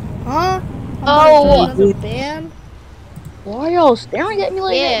 Huh? Oh. Another band? Why are y'all staring at me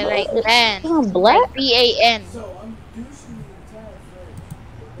like Yeah, that? like ban. I'm black. BAN.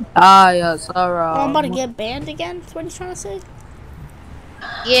 Yes, Oh, I'm about to get banned again? That's what he's trying to say?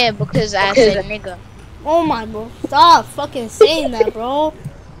 Yeah, because I said nigga. Oh my, bro. Stop fucking saying that, bro.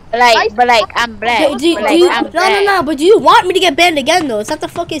 But I'm black. Do you, I'm black. no, but do you want me to get banned again, though? Is that the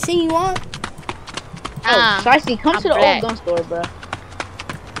fucking thing you want? Oh, Spicy, come I'm to the black. old gun store, bro.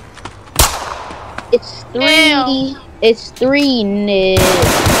 It's three. Damn. It's 3-0.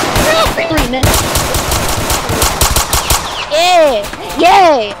 3-0.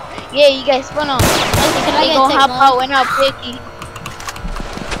 Yeah, you guys spun on. Can I They get gon' Tech hop 9? out when I'm picky.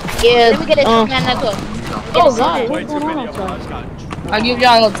 Yeah. Let me get a Tech 9 network. Oh God, what's going on outside? I give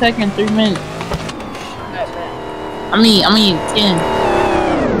y'all a tech in 3 minutes. I mean 10.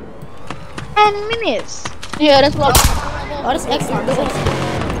 10 minutes. Yeah, that's what. Oh, that's excellent. That's excellent.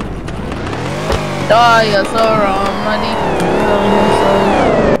 Oh, yeah, so wrong, money.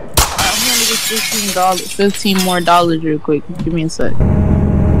 I'm gonna get $15 more dollars real quick. Give me a sec.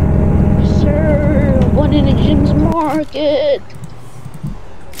 Sir, one in the Jim's Market.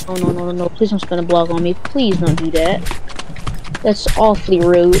 Oh no! Please don't spin a block on me. Please don't do that. That's awfully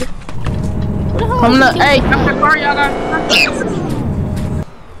rude. Hey, come the car, y'all got.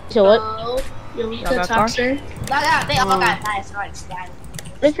 So what? You got car? sir? They all got nice rights, guys.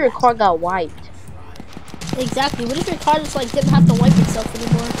 What if your car got wiped? Exactly. What if your car just like didn't have to wipe itself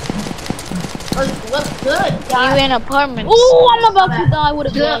anymore? What's good, You guys? in apartments. Ooh, I'm about to die with a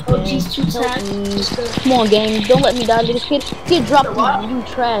Good. block. OG's too sad. Come on, game. Don't let me die. Get dropped. You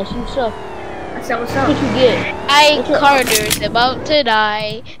trash. You suck. I said, what's What up? you get? Kai Carter's about to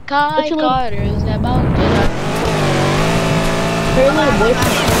die. Kai you Carter's about to die. Her little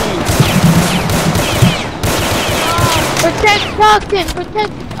boyfriend come in. Protect Stockton.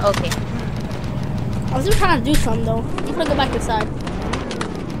 Protect. Okay. I was just trying to do something though. I'm gonna go back inside.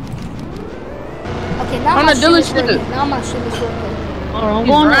 Okay, now On my the shit is dealership. working. Now my shit is working. I'm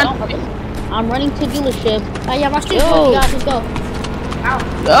He's going. running. I'm running to dealership. Oh yeah, my shit is Yo. working, guys. Let's go.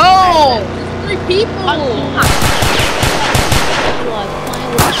 Oh, 3 people.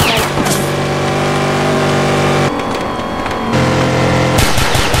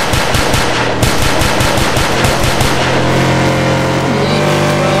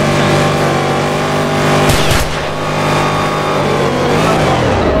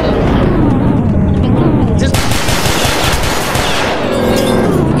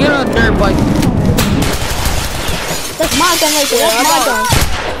 Get on dirt bike. That's my gun right there. That's my gun.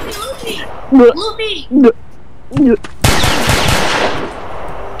 Loopy!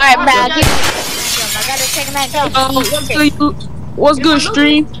 Alright, man. I gotta take a night. What's good,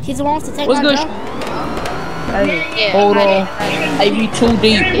 stream? He's the one with the take What's my good? gun. Yeah, Hold I on. did. I be too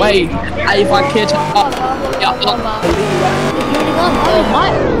deep. Wait. If I catch up. Yeah, You already got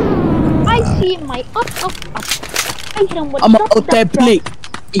mine. I see my up. I hit him with I'm up that plate.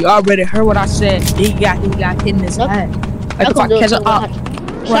 You already heard what I said. He got hit in his head. Like if I catch up.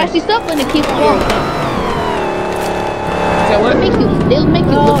 Trashy stuff when they keep on your account. They'll make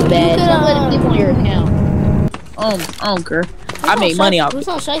you look bad. Don't let it keep on your account. I don't care. I make money off Who's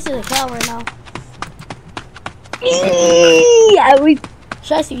it. on Shice's account right now?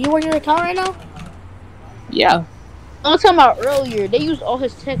 Shice, you on your account right now? Yeah. I'm talking about earlier. They used all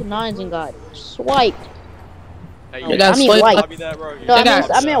his Tech 9s and got swiped. Hey, They got you swiped. copy that, bro? No, You copy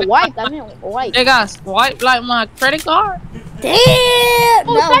I meant that. wiped. They got swiped like my credit card. Damn!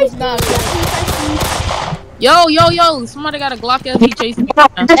 No, it's not. Yo. Somebody got a Glock LT chasing me.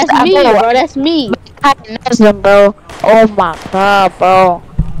 That's me, bro. That's me. That's them, bro. Oh my god, bro.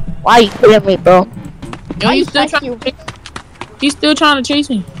 Why you killing me, bro? Yo, he's still trying to chase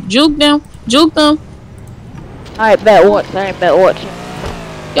me. Juke them. Alright, bet watch.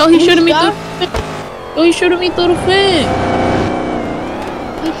 Yo, he shooting me through the fence.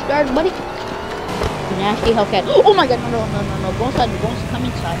 He scared, buddy. Nasty Hellcat. Oh my god, no. Go inside. Come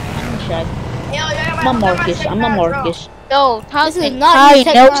inside. I'm a Marcus. Yo, This is not your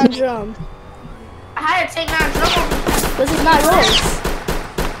Tech 9 drum. I had to take my drum. This is not yours.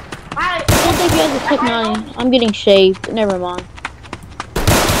 I don't think you have the Tech 9. I'm getting shaved. Never mind.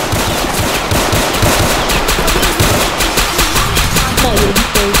 I'm not getting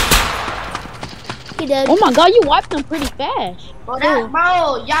shaved. He did. Oh my god, you wiped them pretty fast. Bro,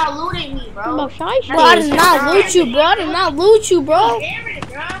 y'all looting me, bro. I'm about shy. Bro, I did not loot you, bro.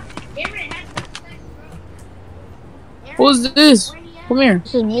 Who's this? Come here.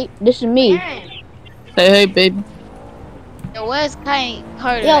 This is me. Hey, baby. Yo, where's Kai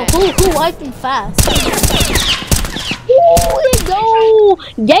Carter? Yo, who wiped him fast? Ooh,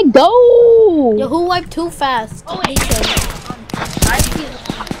 they go. Yo, who wiped too fast?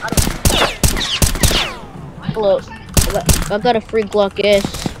 Look, I got a free Glock S.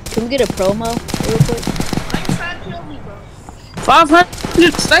 Can we get a promo real quick?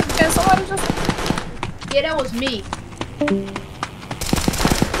 500 seconds. Somebody just. Yeah, that was me.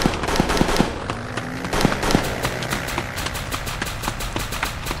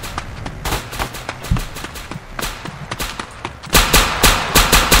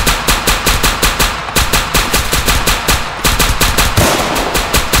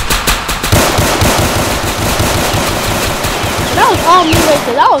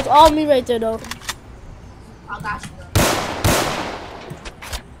 Okay, that was all me right there, though. I got you.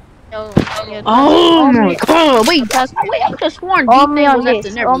 Oh my god! Wait, I could have sworn All me D-Thing on was after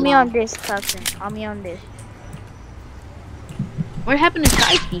this. never All me mind. on this, Toxin. All me on this. What happened to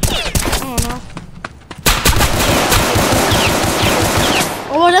Shiesty? I don't know.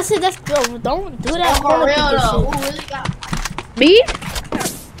 Oh, that's it. That's good. Don't do that. For real Shit. though, who really got? Me?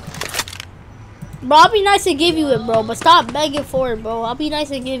 Bro, I'll be nice and give you it, bro. But stop begging for it, bro. I'll be nice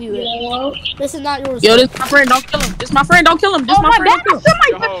and give you it. This is not yours. Yo, this my friend. Don't kill him. This my friend. Don't kill him. This my friend. Don't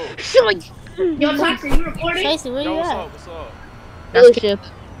kill him. Yo, Toxin, you recording? Tracy, where you at? Dealership.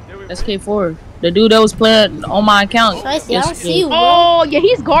 That's K4. The dude that was playing on my account. Tracy, I don't see you, bro. Oh yeah,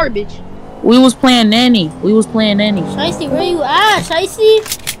 he's garbage. We was playing Nanny. Tracy, where you at? Tracy?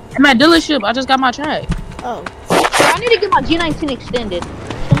 I'm at dealership. I just got my track. Oh. I need to get my G19 extended.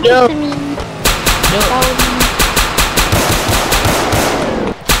 Yo.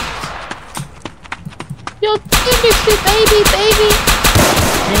 Yo, give this shit, baby.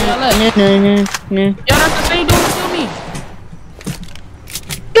 Yo, that's the same dude who killed me.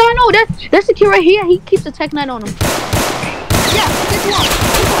 Yo, I know that's the kid right here. He keeps the Tech 9 on him. Yeah, this one.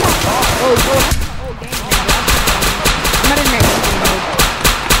 Oh, bro. Oh, dang. I'm not in there.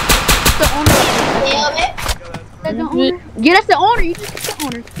 The owner. Yeah, that's the owner. You just get the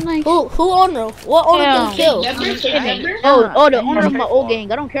owner. Nice. Who owner? What owner did you kill? Oh, the owner of my old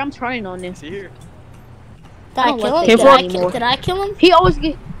gang. I don't care. I'm trying on this. Did I kill him? K4 Did I kill him? He always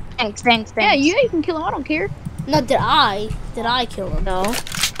get. Thanks. Yeah, you can kill him. I don't care. No, did I kill him? No,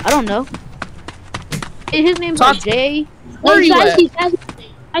 I don't know. His name's like Jay. Where are you at?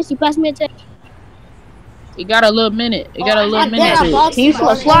 Icy, pass me a tech. He got a little minute. He got a little I bet I minute. boxed He used him.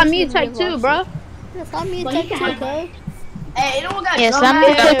 to slide me a tech too, bro. Yeah, slide me a tech too, okay? Hey, anyone got Yes, drum I'm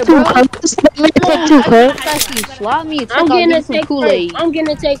mats? gonna take two, cuz. Let me take two, cuz. Slide me a tech. I'm getting a some tech Kool-Aid. first. I'm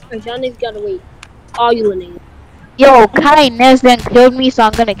getting a tech first. Y'all niggas gotta wait. All you niggas. Yo, Kai Nesden killed me, so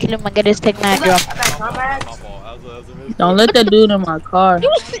I'm gonna kill him and get his Tech 9 drum. I got drum mats. Don't let that dude in my car.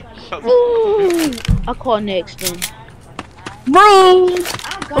 I'll call next then. Vroom!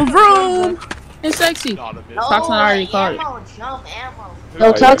 It's sexy. Toxin already called it. Ammo, jump ammo.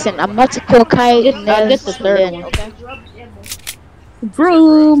 Yo, Toxin, I'm about to kill Kai I'll get the third Nesden. one, okay?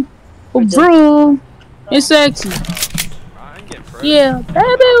 Vroom! It's sexy. Yeah,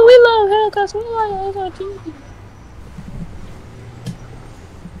 baby, we love haircuts. We like haircuts.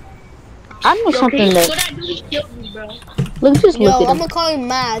 I know something that. Look, just Yo, look at I'm him. gonna call him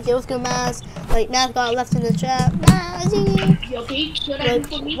Maz. Yo, what's good, Maz? Like, Maz got left in the chat. Mazzy! Yo, can you kill that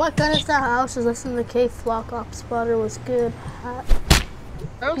for me? What kind of style house is listening to K Flock Op Spotter was good?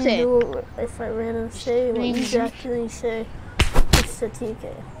 What's You it? do if I ran and say what you actually say. It's the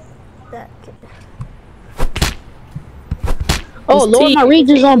TK. That kid. Oh, Lord, my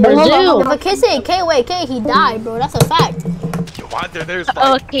region's on Brazil. If a kid say K, wait, K, he died, bro. That's a fact.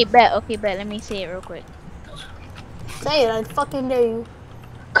 Okay, bet. Let me see it real quick. Say it, I fucking dare you.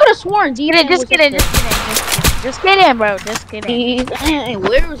 Could have sworn D-Man Just was kidding. up Just kidding, bro. Just kidding. there. Hey,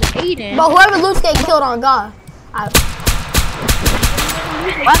 where was Aiden? But whoever looks get killed on God. What's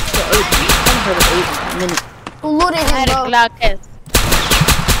the Aiden? I haven't heard of Aiden in a minute. Who looted I him, had a bro? Glock test.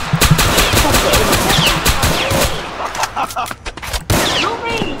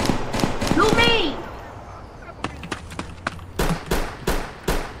 Loot me!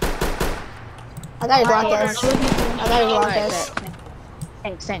 I got your broadcast.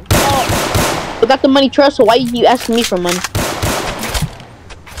 Thanks. I got the money trust, so why you asking me for money?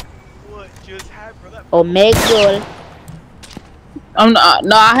 Oh, Meg girl.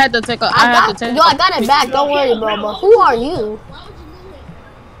 No, I had to take a. I had to take. Yo, I got it back. Don't worry, bro. But who are you?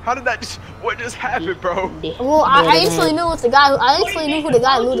 How did that what just happened, bro? Well, I instantly knew it's the guy. I instantly knew who the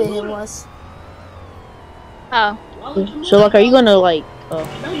guy looted him was. Oh. So like, are you gonna like?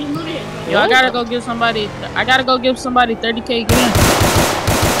 Yo, I gotta go give somebody. I gotta go give somebody 30K again.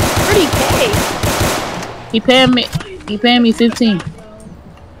 30K. He paying me 15. Are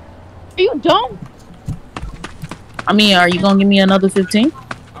you dumb? I mean, are you gonna give me another 15?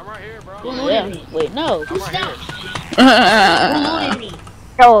 I'm right here, bro. Yeah. Wait, no. I'm right here.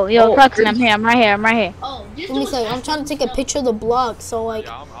 Yo, Toxin, I'm right here. Let me say, I'm trying to take a picture of the block so like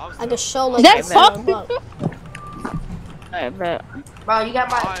I can show like. Is that fuck? Alright, bet. Bro, you got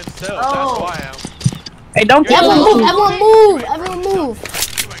my. I am self, that's who I am. Hey, don't kill Everyone move! Everyone move!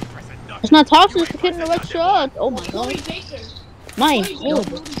 It's not toxic. It's hitting the red shot. Oh my god. Mine. Oh.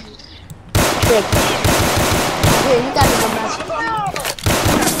 Here, you got it, man.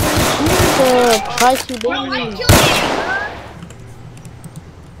 Price you doing?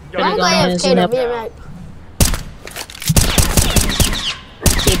 I'm going AFK to be right.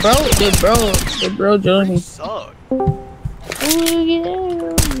 The bro joined me. Suck. Yo,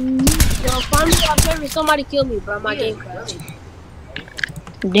 find me on server. Somebody kill me, bro. My game crashed.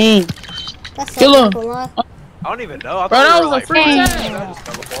 Dang. That's Kill him. I don't even know. I Bro, thought that we were was a like free friends. tag. I just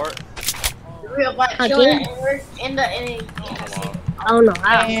fell apart. Real like I showing did. errors in the I don't know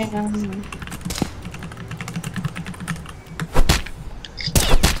how.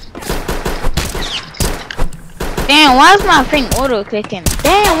 Damn, why is my thing auto clicking?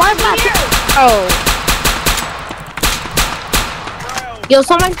 Damn, why is my oh Yo,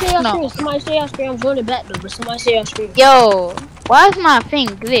 somebody say y'all No. stream. Somebody say y'all stream. I'm joining back though, but somebody say y'all stream. yo, why is my thing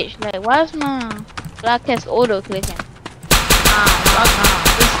glitched? Like why is my Blackcast auto clicking?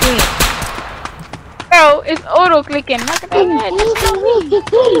 Bro, it's auto clicking. Look at that.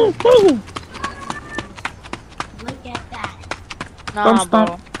 Look at that. Nah,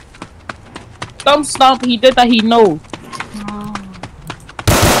 bro. Thumb stomp. He did that. He knows.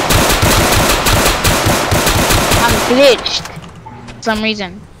 I'm glitched. For some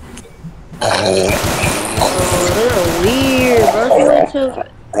reason. They're weird, bro.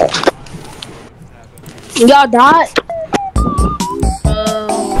 Y'all died.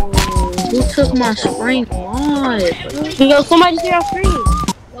 Who took my spring mod? Yo, somebody say y'all stream.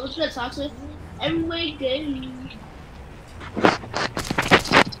 What's that toxic? Everybody good.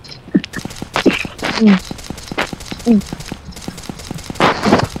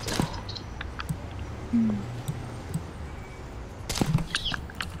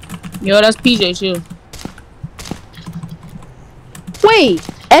 Yo, that's PJ too. Wait,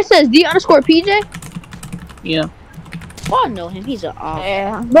 SSD underscore PJ? Yeah. Oh, I know him. He's an off.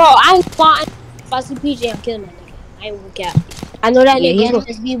 Yeah. Bro, I ain't fine. If I see PJ, I'm killing that nigga. I ain't gonna cap. I know that Yeah, nigga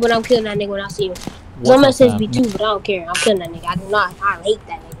he's SSB, but I'm killing that nigga when I see him. I'm SSB too, but I don't care. I'm killing that nigga. I do not. I hate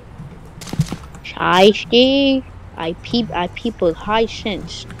that nigga. Shiesty. I peep with high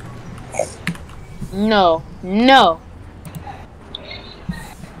sense. No.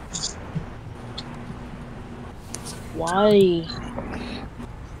 Why?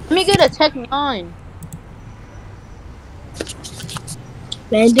 Let me get a Tech 9.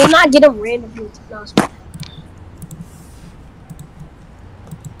 Man, do not get him randomly. No,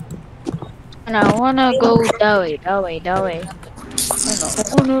 And I wanna go that way. I wanna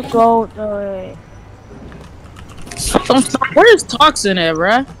go that way. Where's Toxin at,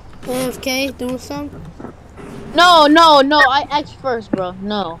 bruh? AFK doing something? No. I asked first, bro.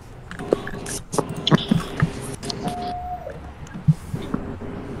 No.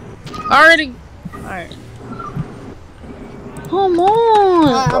 Already. Alright. Come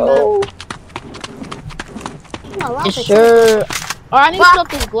on, bro. Yes, sir. Alright, I need to stop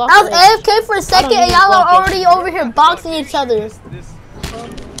this Glock. I was AFK for a second and y'all are already over here boxing each other.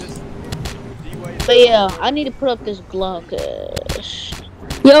 But yeah, I need to put up this Glock.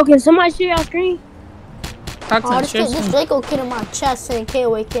 yo, can somebody see y'all screen? Oh, this Draco kid in my chest saying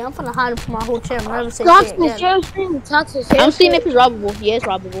KOAK. I'm finna hide him from my whole channel. I'm never saying Toxic, shit again. share screen. Toxic, I'm seeing if it's robbable. Yeah, it's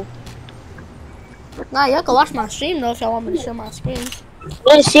robbable. Nah, y'all can watch my stream though if y'all want me to share my screen.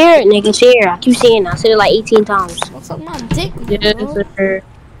 Yeah, share it, nigga. Share. I keep saying that. I said it like 18 times. What's up, my dick? Yes, Bro? sir.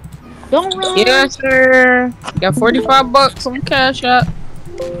 Don't run. Yes, sir. Got $45 on Cash App.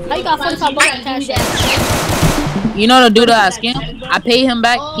 How you got 45 bucks in cash app? You know the dude that I scammed? I paid him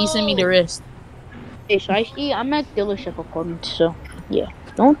back. He sent me the wrist. Hey, Shiesty, I'm at dealership appointment, so yeah.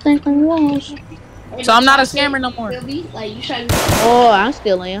 Don't think I'm lost. So I'm not a scammer no more. Like you try. Oh, I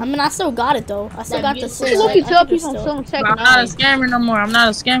still am. I mean, I still got it though. I still got the six. Look, you tell people I'm still. selling Tech I'm not a 9. scammer no more. I'm not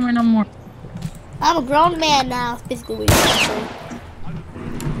a scammer no more. I'm a grown man now. Basically, what you're saying.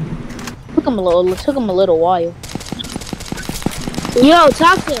 Took him a little while. Yo,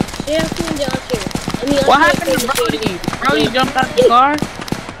 Toxic, share screen down here. What happened to Brody? Brody jumped out the car?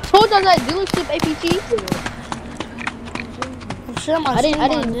 Told you that dealership APT. I'm sure my I didn't-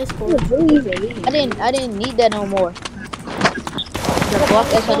 stream on Discord. I didn't need that no more. The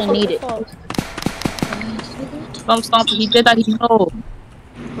Glock S, I didn't need it. Stomp. He did that. He know.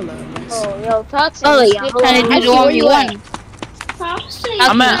 Oh, yo, Toxic. Oh, I'm yeah. still trying to do the Actually, where you 1v1.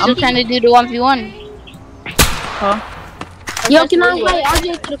 I'm still trying to do the 1v1. Huh? Yo, can I invite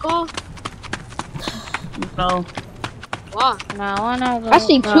RJ to the call? No. Wow. Nah, I wanna go. I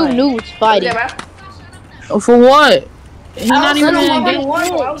seen two nudes fighting. For what? He not even in game. I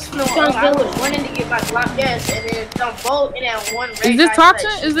was running to get my Glock gas and then some bolt and then one red. Is this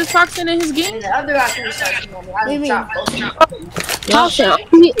toxin? Is this toxin in his game? And the other guy threw something on me. I didn't chop both. Toxin.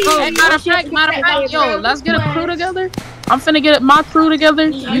 Hey, matter of fact, yo, let's get a crew together. I'm finna get my crew together.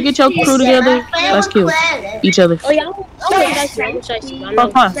 You get your crew together. Let's kill each other. Oh yeah, I'm with I'm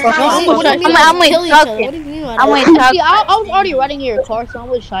with Toxin. I was already riding your car, so I'm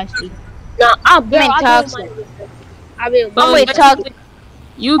with Shiesty. No, I'm with Toxin. I'm with Toxin.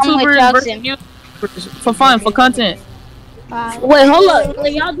 YouTubers versus YouTubers for fun, for content. Wait, hold up.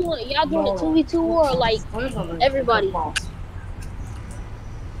 Like, y'all doing it 2v2 or like everybody?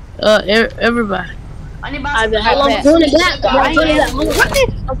 Everybody. How long you doing that?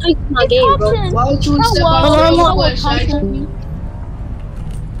 I'm taking my game, bro. Why would you step out?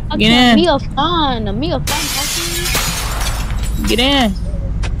 Get in. Me a fun. Get in.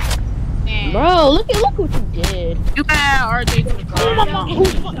 Bro, look what you did. You got RJ to the car. He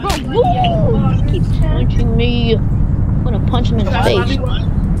keeps punching me. I'm gonna punch him in the face.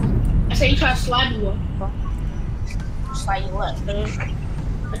 I say you try to slide me one. Slide you what?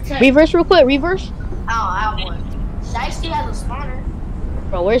 Reverse real quick, reverse. I have one. Shiesty has a spawner.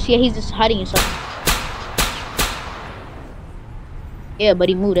 Bro, where's he? He's just hiding himself. Yeah, but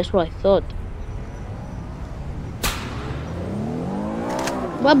he moved. That's what I thought.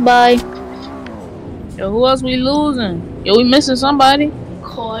 Bye bye. Yo, who else we losing? Yo, we missing somebody.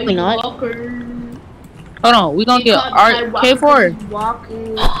 We not. Hold on, we gonna get K4.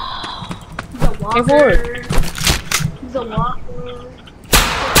 K4. He's a walker.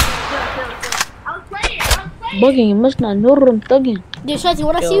 Bugging, you must not know I'm thugging. Dude, Shiesty,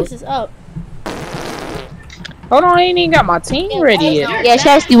 what I see is up. Hold on, I ain't even got my team ready yet. Yeah,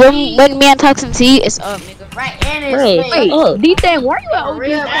 Shiesty, when me and Toxin see, it's up, nigga. Right in his Bro, face. D-Thang, where you at?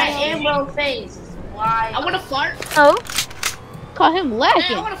 Real right in bro face. Why? I wanna flirt. Oh. Call him Man, I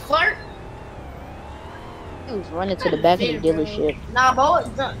laughing. wanna flirt. He was running to the back of the dealership. Nah, bro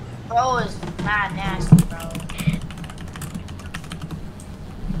is mad nasty, bro.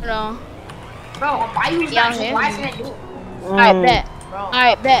 No. Bro, why you Yeah, not why can't do it? Alright, bet. Bro.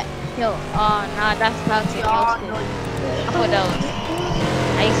 Alright, bet. Yo, nah, that's Toxic. Yo, Y'all cool. know you. I put those.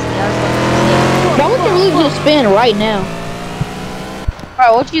 I was bro, we can really just spin right now.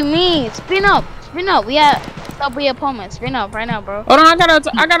 Bro, what you mean? Spin up. Spin up. We at stop with your opponent. Spin up right now, bro. Hold on, I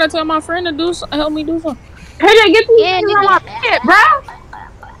gotta tell my friend to help me do something. Hey, get these niggas on my shit, bro.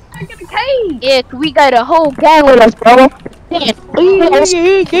 I get the cage. Yeah, we got a whole gang with us, bro. Yeah,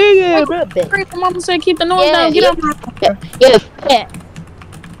 bro. Mama said keep the noise down. Get up. Yeah.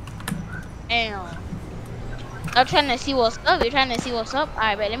 Damn. I'm trying to see what's up. You're trying to see what's up.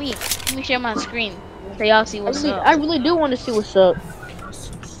 Alright, but let me share my screen so y'all see what's up. I really do want to see what's up.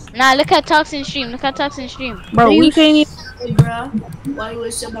 Nah, look at Toxin stream. Bro, we can't even. Hey, bro. Why you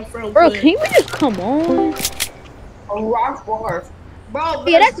accept my friend? Bro, can you just come on? Bro,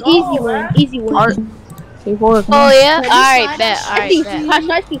 Yeah, that's easy one. Easy one. K4, Oh yeah. Alright, bet. Alright, bet.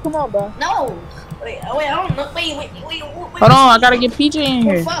 Shiesty, come on, bro. No. Wait, I don't know. Wait. hold on, I gotta get PJ in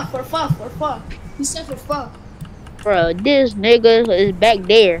here. For fuck. He said for fuck. Bro, this nigga is back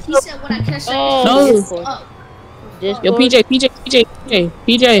there. He said when I catch that, Oh, up. Yo, PJ.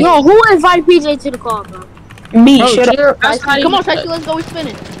 Yo, who invited PJ to the call, bro? Me, shut up. Come on, Shiesty, let's go. We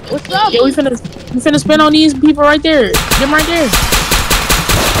spinning. What's up? Yo, we finna spin on these people right there. Them right there.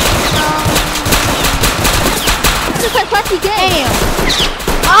 Damn.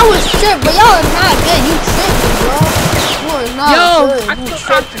 I was tripped, but y'all are not good. You tripped me, bro. You are not good. You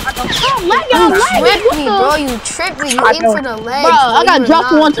tripped me, bro. You tripped me. You aim for the legs. Bro, I got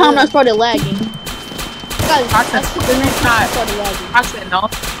dropped one time and I started lagging. I said no.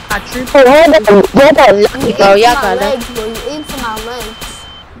 I tripped. Bro, y'all got legs, bro. You aim for my legs.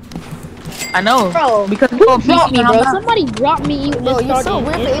 I know. Bro, because who dropped me, bro? Somebody dropped me. Bro, you're so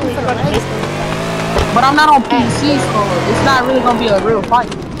weird for aiming for the legs. But I'm not on PC, so it's not really gonna be a real fight.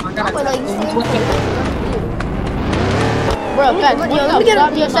 I gotta Bro, fact, let me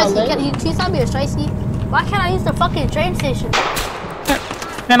get your Shiesty. Can you stop me a Shiesty? Why can't I use the fucking train station?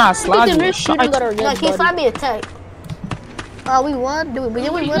 Can I slide you? Like, can you slide me a tech? We won? Did we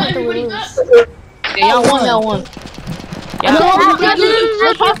win or did we lose? Yeah, y'all won.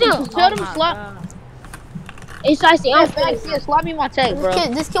 Tell them slap. Hey, Shiesty, I'm slap me my tag, bro.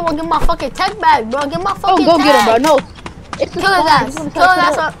 This kid won't give my fucking tech back, bro. Give my fucking go tech. get him, bro. No. It's Kill his ass.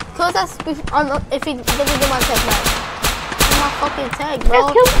 If he doesn't get my tech back. Give my fucking tech,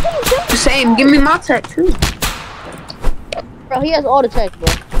 bro. Same, give me my tech too. Bro, he has all the tech, bro.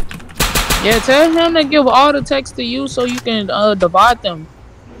 Yeah, tell him to give all the techs to you so you can divide them.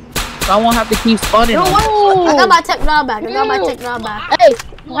 So I won't have to keep spawning. No, I got my tech now back. I got my tech now back.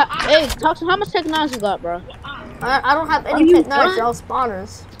 Hey, Toxin, how much tech knives you got, bro? I don't have any tech knives. They're all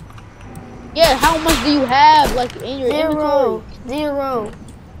spawners. Yeah, how much do you have, like, in your inventory? Zero.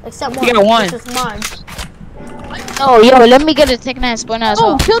 Except one. You got one. This is mine. Oh, yo, let me get a tech 9 spawner as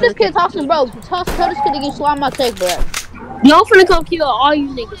well. Oh, kill this kid, Toxin, bro. Tell this kid to get swap my tech, bro. Yo, I'm finna come kill all you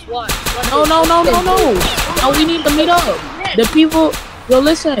niggas. Watch. No. No, we need to meet up. The people, yo,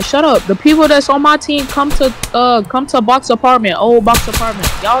 listen, shut up. The people that's on my team come to Box Apartment, old Box Apartment.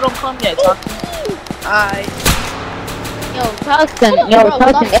 Y'all don't come yet, Toxin. Alright. Yo, Toxin,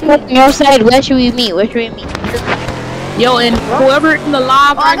 everything your side, where should we meet? Yo, and whoever in the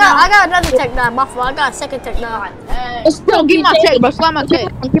live right now. I got another tech 9. My fault. I got a second tech 9. Let's go, give me my tech, bro. Slap my tech.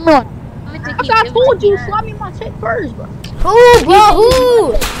 Give me one. I told you, slap me my tech first, bro. Who, bro?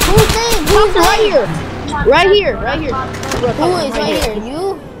 Who? Who's right here? Right here. Who is right here?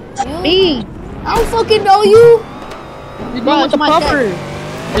 You? Me. I don't fucking know you. The dude with the puffer.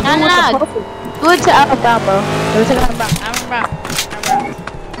 Do it to Alabama, bro. Do it to Alabama.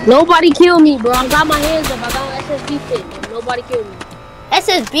 Nobody kill me, bro. I got my hands up. I got SSB fit. Nobody kill me.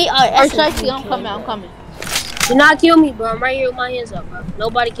 SSB? SSB, I'm coming. Do not kill me, bro. I'm right here with my hands up, bro.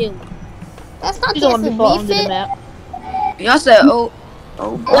 Nobody kill me. That's not the SSB fit. Y'all said, oh.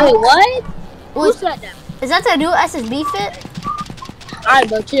 Wait, what? Who said that? Is that the new SSB fit? Alright,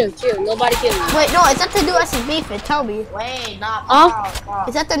 bro, chill. Nobody kill me. Wait, no, is that the new SSB fit? Tell me. Wait, not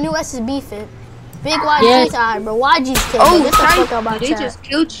Is that the new SSB fit? Big YG's alright, bro. YG's killed. Oh, this right. the fuck about They chat. just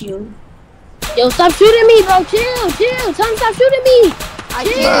killed you. Yo, stop shooting me, bro. Chill. Tell him stop shooting me. I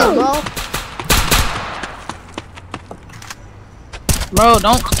killed, bro. Bro,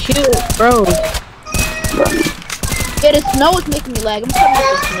 don't kill, bro. Yeah, the snow is making me lag. I'm coming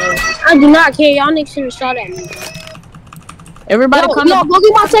with the snow. I do not care. Y'all niggas should have shot at me. Everybody come Yo, go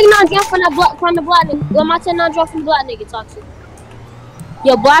get my tech 9 drop from the black nigga. Go my tech 9 drop from the black nigga, Toxic.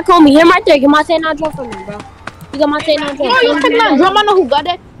 Yo, black homie, him right there. Get my tech 9 drop from him, bro. You got my tech 9 drop. No, you tech 9 drum. I know who got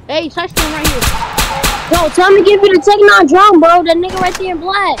that. Hey, touchdown right here. Yo, tell him to give you the tech 9 drum, bro. That nigga right there in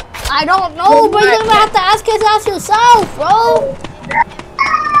black. I don't know, bro. You're gonna have to ask yourself, bro.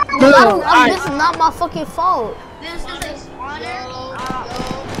 This is not my fucking fault. This is a spawner.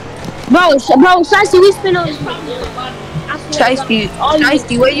 Bro, Shiesty, we spin on this.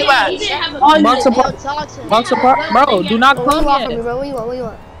 Shiesty, where you at? Box apart. Bro, do not come What yet. you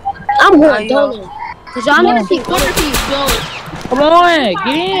want? I'm going Dolan. Cause y'all niggas keep going. Come on,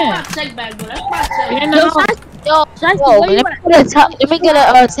 get in. Get in the house. Yo, Shiesty, where you at? Let me get a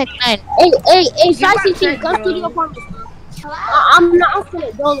tech 9. Hey, Shiesty, team, come to the apartment. I'm finna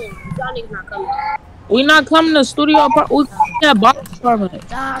Dolan. Y'all niggas not coming. We not coming to studio apartment. We coming to Box Apartment.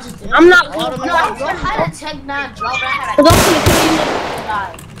 I'm not I had a tech 9 drop. I had Cause I'm finna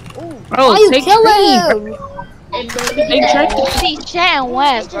kill you. Bro, Why you take killing him? See, Chat and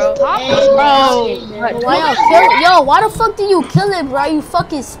West, bro. Why the fuck did you kill him, bro? You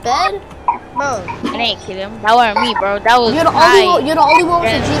fucking sped? Bro, I didn't kill him. That wasn't me, bro. That was You're the only one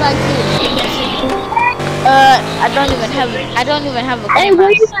with a G19. I don't even have a Hey,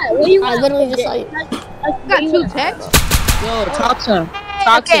 where you at? I literally just saw you. Got 2 texts. Yo, Toxin.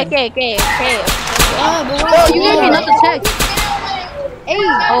 Okay. Bro, you gave me another text. Hey.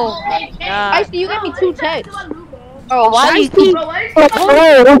 Oh my god. I see you gave me 2 texts. Bro, why you keep...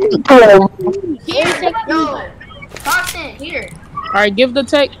 Yo, Toxin, here. Alright, give the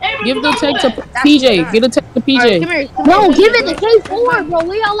tech to PJ. Give the tech to PJ. No, give it to K4, bro.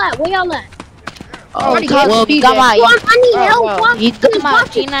 Where y'all at? Oh, well, you got my... I need help. You got my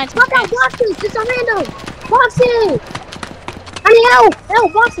G19. Fuck out boxes. It's a random. Boxes. I need help.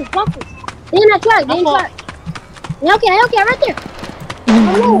 Boxes. They in that track. Okay, right there.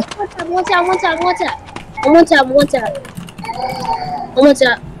 Oh, one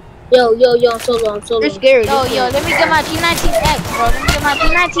tap. Yo, I'm solo. You're scared. Yo, let me get my G19X, bro. What are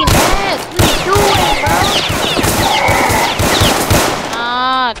you doing, bro?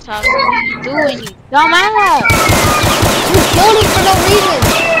 Toxic, what are you doing? Yo, man. You killed him for no reason.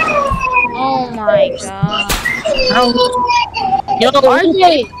 Oh my god. Yo, RJ.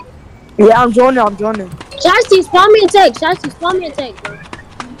 Yeah, I'm joining. Shiesty, spawn me a text, bro.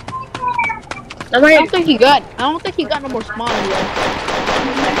 I don't think he got no more spawn yet.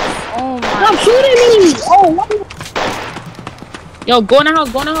 Oh my. Stop shooting me. Oh, what? Yo, go in the house.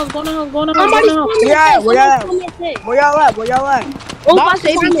 Where y'all at? Old box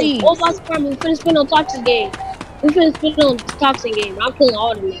apartment. We finna spin on Toxic game. I'm killing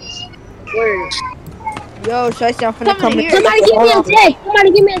all the niggas. Word. Yo, Shiesty, I'm finna come in. Somebody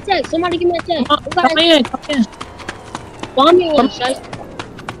give me a text. Come in. Bomb me one, Shiesty.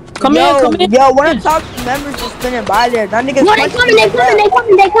 Come in. Yo, one of top members just spinning by there. That nigga's No, they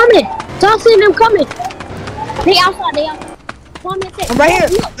coming. Toxic them coming. They outside. Come on, I'm right here.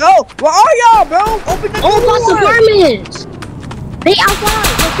 Yo, where are y'all, bro? Open the door. Oh, my apartments. They outside.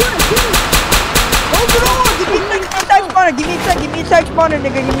 Open the door. Give me a text spawner. Give me a text spawner,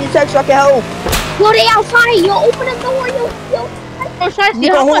 nigga. Give me a text so I can help. Yo, they outside. Yo, open the door. Yo. Oh, Shiesty,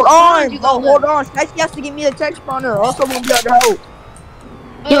 Nigga, hold on. Shiesty has to give me the text spawner. Also, we'll be able to help.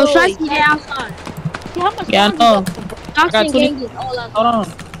 Yo, Shiesty, they outside. Yeah, I know. Toxic gang is all outside. Hold on.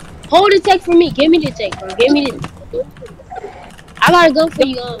 Hold the text for me. Give me the text, bro. Give me the. I gotta go for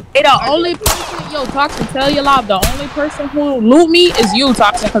you. Hey, the only person, yo, Toxic, tell you live, the only person who loot me is you,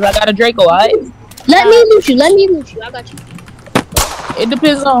 Toxic, because I got a Draco, alright? Let me loot you. I got you. It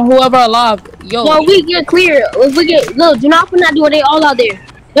depends on whoever alive. Yo, we get clear. If we get, look, do not do it. They all out there.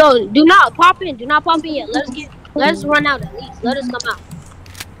 Yo, do not pop in yet. Let's run out at least. Let us come out.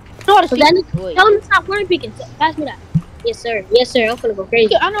 Tell them to stop corner picking. Pass me that. Yes, sir. I'm gonna go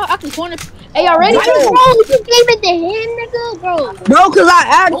crazy. I know I can corner. Hey, y'all ready? Bro, you gave it to him, nigga, bro. Bro, cause I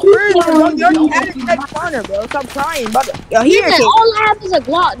asked first, bro. You already had a text spawner, bro. Stop crying, brother. Yo, here, Listen, all I have is a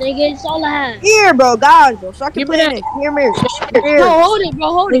Glock, nigga. It's all I have. Here, bro, guys, bro. So I can play it. Here. No,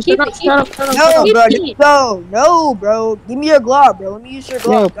 hold it. Keep it. No, bro. Just go. No, bro. Give me your Glock, bro. Let me use your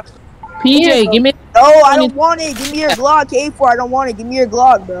Glock. Yo, PJ, give me. No, I don't want it. Give me your Glock, K4. I don't want it. Give me your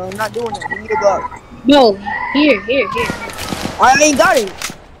Glock, bro. I'm not doing it. Give me your Glock. No, here. I ain't got it.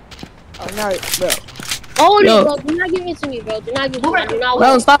 Oh, no, bro. Hold it, bro. Do not give it to me, bro. Do not give it to me. Do not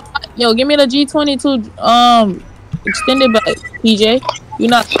Bro, stop. Yo, give me the G22 extended back, PJ. You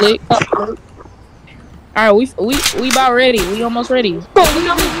not slick. Alright, we about ready. We almost ready. Bro, we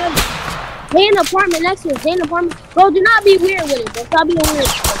almost ready. They in the apartment next to us. Bro, do not be weird with it, bro. Stop being weird.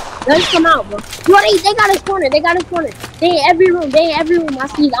 Let's come out, bro. Bro, they got us cornered. They in every room. I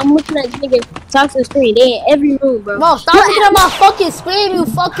see. I'm looking at this nigga Toxic screen. They in every room, bro. Bro, stop looking at my fucking screen, you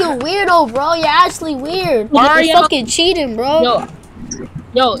fucking weirdo, bro. You're actually weird. You're fucking cheating, bro.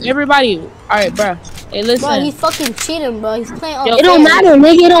 Yo, everybody. Alright, bro. Hey, listen. Bro, he's fucking cheating, bro. He's playing on. It don't matter,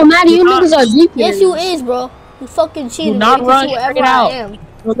 nigga. It don't matter. You niggas are deep. Yes, you is, bro. You fucking cheating. Do not run straight out.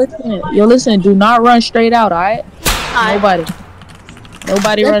 Yo, listen. Do not run straight out, alright?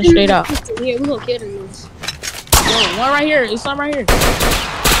 Nobody run straight out. Yeah, we gonna kill them. Yo, one right here. It's some right here.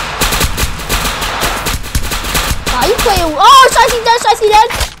 Nah, you playing? Oh, Shiesty dead.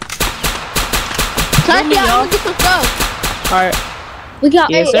 Shiesty, I'm gonna get some stuff. Alright. We got.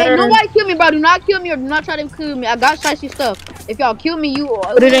 Yes, Hey, nobody kill me, bro. Do not kill me or do not try to kill me. I got Shiesty stuff. If y'all kill me, you.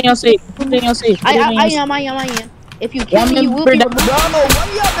 Put it in your safe. I am. If you kill me, you will be removed. Bro, one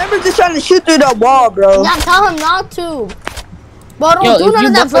of y'all members just trying to shoot through the wall, bro. Yeah, tell him not to. Bro, don't do none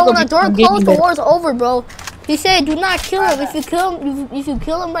of that, bro. When the door closed, the war's over, bro. He said, "Do not kill him. If you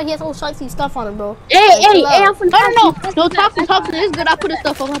kill him, bro, he has all Shiesty stuff on him, bro." Hey, I'm finna. No, talk to this good. I put his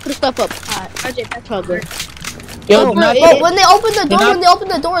stuff up. Alright, RJ, that's all good. Yo, when they open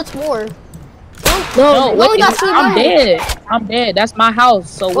the door, it's war. No, wait, I'm dead. That's my house.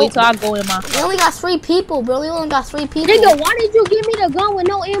 So wait till I go in my house. We only got 3 people, bro. Nigga, why did you give me the gun with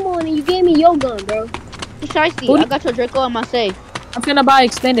no ammo and you gave me your gun, bro? Shiesty, I got your Draco in my safe. I'm finna buy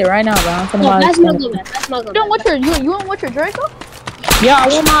extended right now, bro. I'm finna buy extended. That's my gun. You don't want your Draco? Yeah, I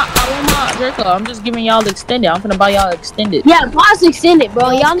want my Draco. I'm just giving y'all the extended. I'm finna buy y'all extended. Yeah, boss extended,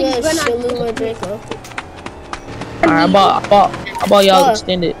 bro. Y'all niggas better Draco. Alright, I bought y'all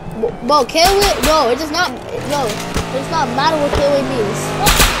extended. Bro, KOA, no, it does not matter what KOA means.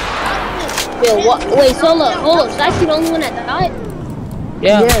 Yo, what? Wait, so look, hold up. Shiesty the only one that died?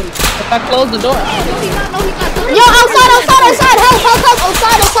 Yeah. If I close the door. Yo, outside! Help!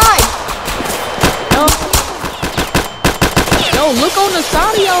 Outside! Yo, look on the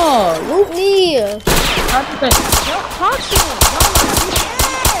side of y'all. Loot me!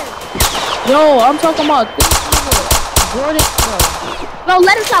 Yo, I'm talking about this nigga. Jordan, bro,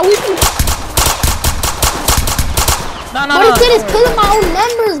 let us out. We can. No. What he did is killing my own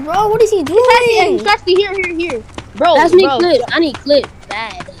members, bro. What is he doing? Shiesty, here. Bro, that's me clips. I need clips.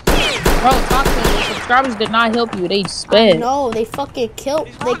 Bad. Bro, talk to me. The subscribers did not help you. They sped. No, they fucking killed.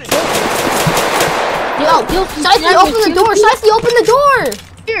 They killed. Yo, Shiesty, open the door.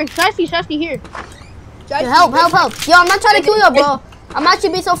 Here, Shiesty, here. Help. Yo, I'm not trying to kill y'all, bro. I'm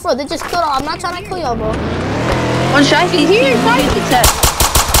actually being so fraud. They just killed y'all. I'm not trying to kill y'all, bro. One Shiesty here. One dead.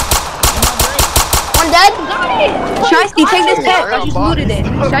 Shiesty, take this tech. I just looted it.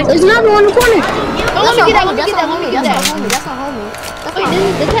 There's another one in the corner. Let me get that. That's not homie.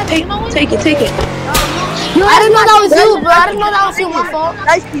 Take it. Yo, I didn't know that was you, bro. I didn't know that was you. My fault.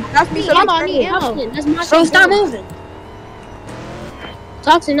 That's me. That's my Bro, stop moving.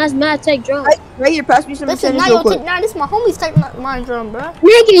 Toxin, that's mad tech drum. Right here, pass me some This is antennas not real your quick. tech. Nah, this is my homie's tech my drum, bro.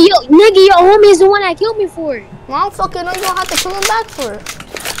 Nigga, your homie is the one that killed me for it. Well, I don't fucking know you gonna have to kill him back for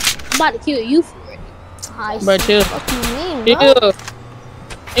it. I'm about to kill you for it. I Bro, see. chill. What you mean, bro?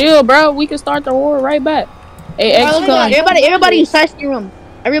 Chill, bro. We can start the war right back. Hey, X, come on. Everybody in Shiesty room.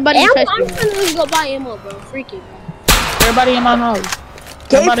 Everybody in I'm Shiesty room. trying to go buy ammo, bro. Freaking, bro. Everybody in my house.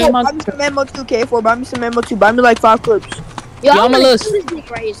 Everybody in K4, my. buy me some ammo too, K4, buy me some ammo too. Buy me like 5 clips. Yo, Yo, I'm I'ma gonna listen. kill this nigga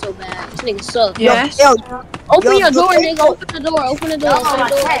right here so bad. This nigga sucks. Yes. Open your door, K4. nigga. Open the door. Open the door. Open the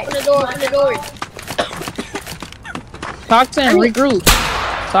door. Open the door. Open the door. Toxin, regroup.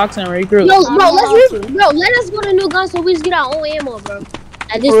 Toxin, regroup. Yo, bro, let us go to New Gun so we just get our own ammo, bro.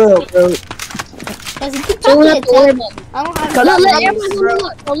 At this point. Cause you keep So we passing don't have to worry me a about it. tech. I don't have Look, let any everybody go to New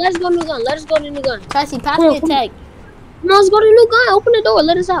Gun. So let's go to New Gun. Let us go to New Gun. Tracy, pass me a tech. No, let's go to New Gun. Open the door.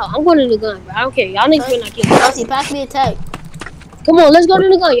 Let us out. I'm going to New Gun, bro. I don't care. Y'all niggas will not kill me. Tracy, pass me a tech. Come on, let's go to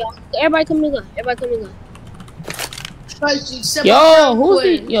New Gun, y'all. Everybody come to New Gun. Everybody come to New Gun. Yo, who's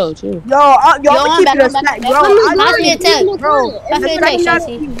the? Yo, chill. Yo, I'm keeping back, a I'm back. stack, bro. Pass me a tech. Bro, Pass me a tech,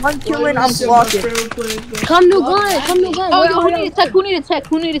 Tracy. one killing, I'm blocking. Come New Gun. Come New Gun. Oh, Where yo, all who y'all need a tech? Who need a tech?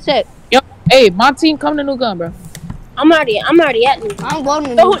 Who need a tech? Yo, hey, my team come to New Gun, bro. I'm already at New Gun. I'm going to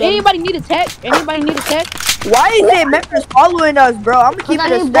Yo, New Gun. anybody need a tech? Anybody need a tech? Why is it members following us, bro? I'm gonna Cause keep I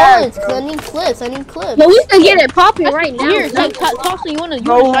it a need stack, bullets. Cause bro. I need clips. I need clips. But we can get it popping right now. Here, Toxin, you wanna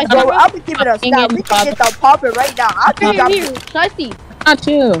Bro, Shiesty? I'm gonna keep it a stack. We can get the popping right now. I think Here, Shiesty. Ah,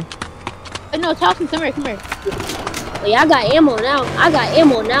 chill. No, Toxin, come here, come here. Oh, yeah, I got ammo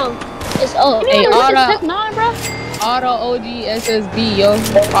now. It's up. Hey, Tech Auto 9, bro. OG SSB, yo.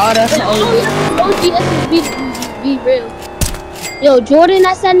 Auto OG. Be real. Yo, Jordan,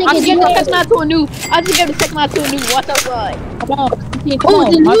 that's that nigga. I just gave the Tech 9 to a new. I just gave the Tech 9 to a new. Watch outside. Come on. Come Oh,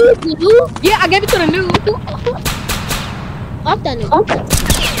 on. the new? Yeah, I gave it to the new. Fuck that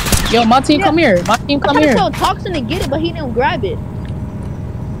nigga. Yo, my team come here. My team come I here. tried to tell Toxin to get it, but he didn't grab it.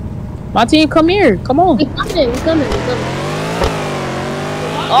 My team come here. Come on. We coming.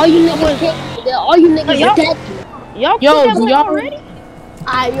 All you niggas Y'all- dead. Y'all Yo, killed that do one y'all- already?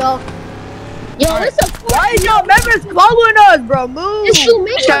 Alright, yo. Yo, it's a Why is y'all members following us, bro? Move. it's you,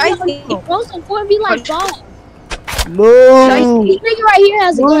 man. Shiesty. Bro, some 4 be like bomb. Move. This nigga right here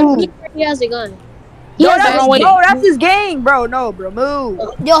has a gun. This nigga right here has a gun. Yo, Yo, that's, no, wait. bro, that's his gang, bro. No, bro, move.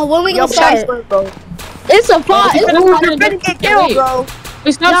 Yo, when we Yo, gonna start? Shiesty, bro. It's a plot. It's It's a Move, plot. you're finna get killed, bro.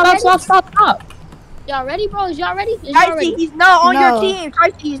 Wait, stop. Y'all ready, bro? Is y'all ready? Is y'all Shiesty, ready? he's not on No. your team.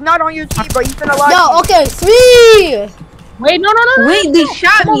 Shiesty, he's not on your team, bro. You finna lie. Yo, okay, 3. Wait, no. Wait, they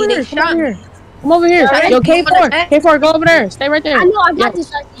shot Come over me. They here. shot me. Come over here. Alright, Yo, you wanna check? K4, go over there. Stay right there. I know, I got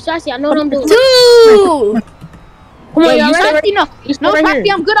this, Shasty. I know what I'm doing. 2. Come on, Yo, y'all you ready? stay Shiesty, no. You stay No, right Shiesty,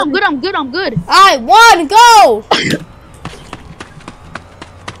 here. I'm good. I'm good. Alright, 1, go.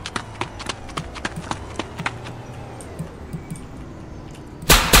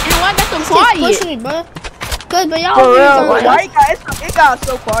 And why got so This kid's quiet? pushing me, bro. Good, but y'all. For real, always bro. on- It got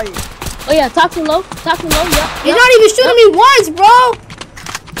so quiet. Oh yeah, talking low, yeah. You're not even shooting me once, bro.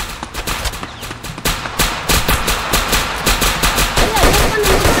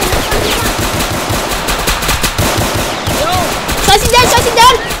 Chassis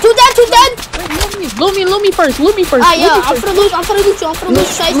dead. 2 dead. Loot me first. Ah, yeah, I'm finna loot you,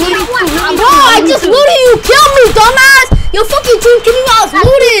 Chassis. Bro, I just looted you. Kill me, dumbass. Yo, fucking team, kill me while I was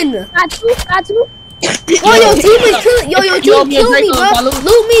looting. Got two. Yo, your team is killing. Yo, your You owe team me a killed me, Draco, bro. Baloo.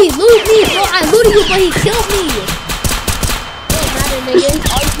 Loot me, bro. I looted you, but he killed me.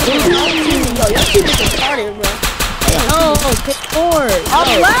 Yo, your team is retarded, bro. Oh, K4. I'm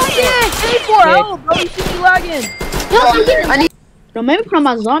lagging. K4, oh, bro, you should be lagging. Bro, maybe put on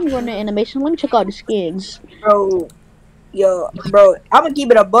my zombie runner animation. Let me check out the skins. Bro, bro, I'm gonna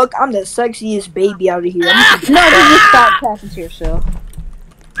keep it a buck. I'm the sexiest baby out of here. No, just stop passing to yourself.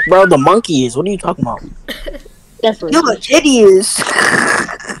 Bro, the monkey is. What are you talking about? That's right. You look hideous.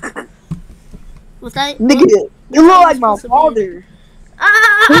 What's that? Nigga, you look like my father.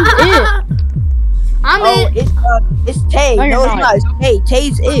 I'm Oh, it. it's Tay. No, No, you're it's not. not. It's Tay.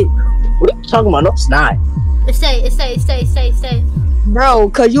 Tay's it. What are you talking about? No, it's not. Stay. Bro,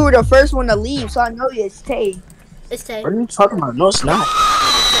 cause you were the first one to leave, so I know it's Tay. Stay. What are you talking about? No, it's not.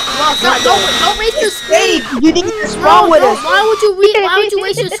 Don't raise your Tay, scream. you didn't spawn with us. Why would you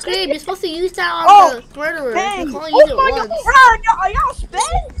waste your scream? You're supposed to use that on Oh, the murderer. Tay. You can only use it Oh my once. god, bro, y'all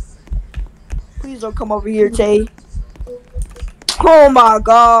spent? Please don't come over here, Tay. Oh my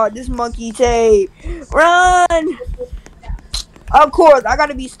god, this monkey Tay. Run! Of course, I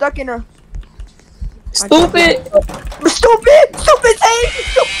gotta be stuck in her. Stupid. Stupid Tay!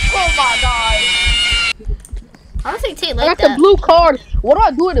 Oh my god. I don't think Tate I like got that. the blue card. What do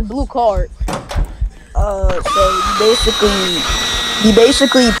I do with the blue card? So you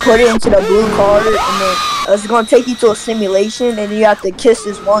basically put it into the blue card, and then it's gonna take you to a simulation, and then you have to kiss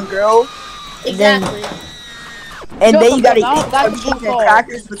this one girl. Exactly. And then you gotta I don't got the eat blue the card.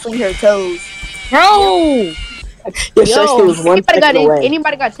 crackers between her toes. Bro! Your Shiesty was one second away.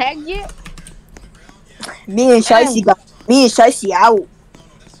 Anybody got tagged yet? Me and Shiesty out.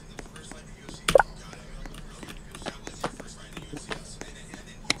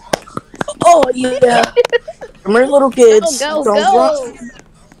 Oh yeah. Remember, little kids. Go. Don't run.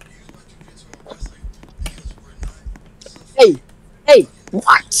 Hey,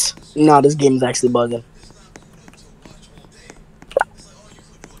 what? No, this game is actually bugging.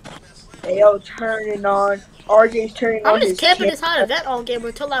 Hey, yo, turning on. RJ's turning on. I'm just his camping shit. this hot event all game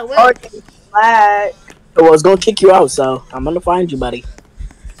until I win. RJ's flat. Well, it's gonna kick you out, so I'm gonna find you, buddy.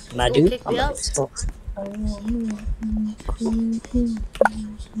 When I Gonna do, kick I'm me gonna out? I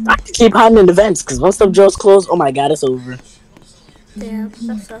have to keep hiding in the vents, because once the doors close, oh my god, it's over. Damn,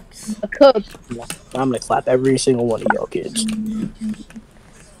 that sucks. I'm gonna clap every single one of y'all kids.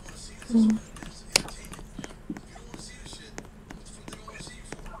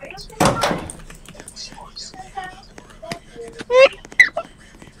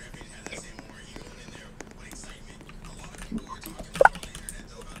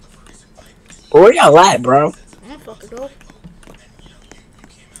 Where y'all at, bro? I don't fucking know.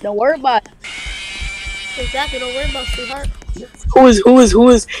 Don't worry about it. Exactly, don't worry about it, sweetheart. Who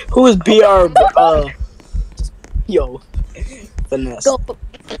is BR yo finesse. Go.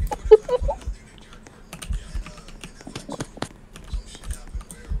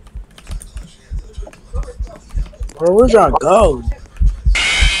 Where'd y'all go?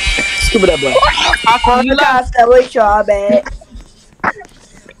 Skip it up, boy.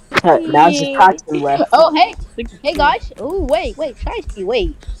 Now it's just Toxin left. Oh, hey guys. Oh, wait, Shiesty,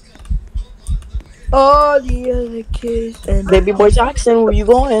 wait. All the other kids and Baby boy Toxin, where you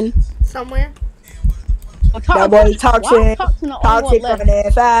going? Somewhere. that boy Toxic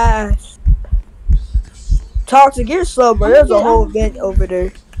running fast. Toxic, get slow, bro. There's a whole vent over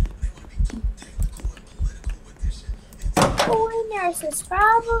there.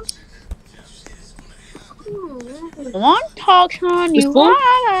 One talks on you.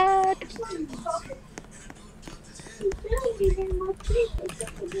 What?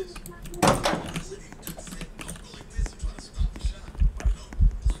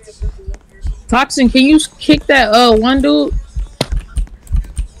 Toxin, can you kick that one dude?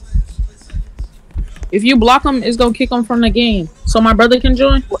 If you block him, it's gonna kick him from the game. So my brother can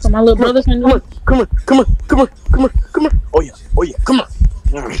join. So my little brother can join. Come on. Oh yeah, come on.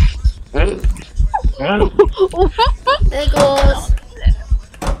 There it goes.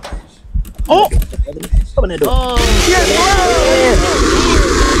 Oh! Open that door.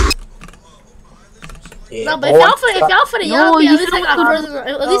 Yeah. No, but if y'all for the y'all,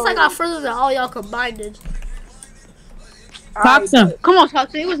 at least I got further than all y'all combined. Toxin. Come on,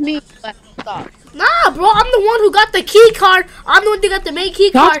 Toxin. It was me. Stop. Nah, bro, I'm the one who got the key card. I'm the one that got the main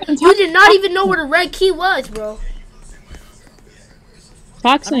key card. You did not even know where the red key was, bro.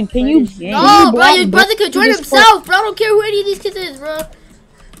 Toxin, can you? No, bro, your brother could join himself, bro. I don't care who any of these kids is, bro.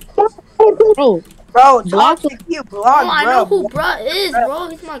 Bro, Toxic, you block, bro. I know who bro is, bro.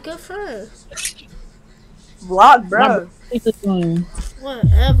 He's my good friend. Block, bro.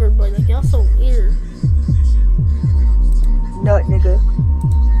 Whatever, but like y'all so weird. Nut, nigga.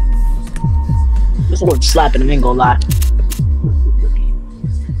 This one slapping him, ain't gonna lie.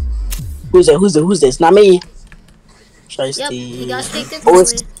 Who's this? Not me. Yep, he got sticked in.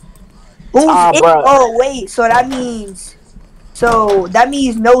 Oh, wait, so that means no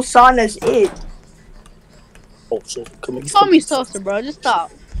Sauna's it. Oh shit, come on. Call me Saucer, bro. Just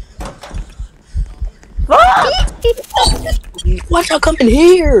stop. Watch y'all coming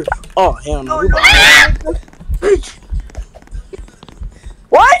here. Oh hell no.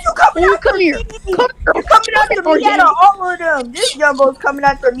 Why are you coming after me? You're coming after me out of all of them. This jumbo's coming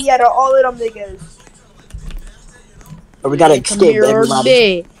after me out of all of them niggas. Oh, we gotta escape,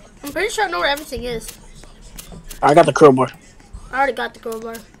 everybody. I'm pretty sure I know where everything is. I got the crowbar. I already got the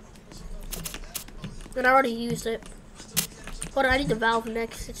crowbar. And I already used it. Hold on, I need the valve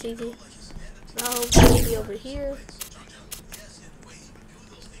next. It's easy. Valve maybe over here.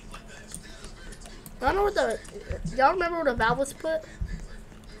 I don't know where the... Y'all remember where the valve was put?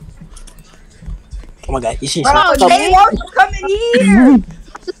 Oh my god, you see something? Bro, why are you coming here?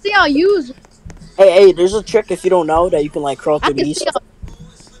 To see how you use. Hey, there's a trick if you don't know that you can like crawl through these.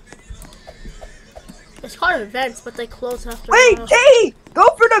 It's called events, but they close after. Wait, Kate, go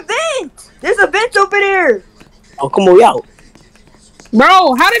for the vent. There's a vent over there. Oh, come on, we out.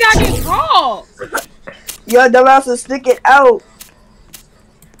 Bro, how did I get caught? Yo, dumbass will stick it out.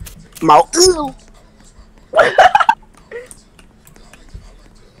 Mouth.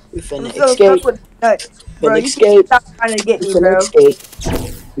 We finna I'm so escape. stuck with nuts. Bro, Finna you escape. stop trying to get We me, finna bro. escape.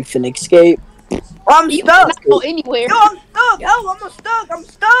 We finna escape. Oh, I'm You stuck. cannot go anywhere. Yo, I'm stuck. Yo, I'm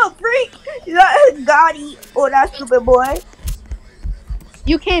stuck, freak. Gotti. Oh, that stupid boy.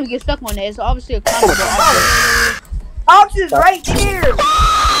 You can't even get stuck on that. It's obviously a combo. Ops is right there.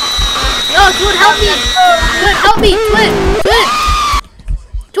 Yo, Twin, help me. Twin, help me.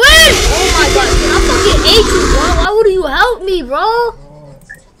 Twin. Oh my god, I'm fucking ate you, bro. Why would you help me, bro?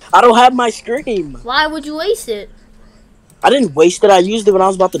 I don't have my scream. Why would you waste it? I didn't waste it. I used it when I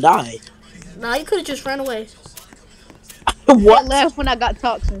was about to die. Nah, you could have just ran away. What? I left when I got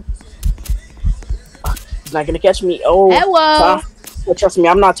toxin. He's not gonna catch me. Oh, Hello. Well, trust me,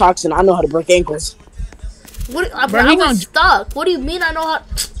 I'm not toxin. I know how to break ankles. What? Bro, I was stuck. What do you mean I know how?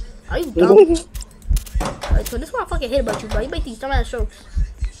 Are you dumb? Alright, so this is what I fucking hate about you, bro. You make these dumbass jokes.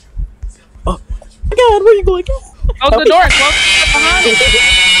 Oh, God, where you going? Close the door. Close the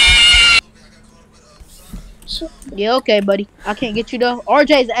door. Yeah, okay, buddy. I can't get you though.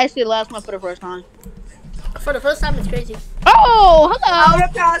 RJ is actually the last one for the first time. For the first time, it's crazy. Oh, hello.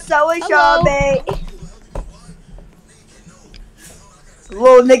 Hello.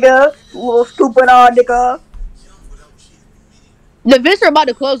 Little nigga, little stupid nigga. The vents are about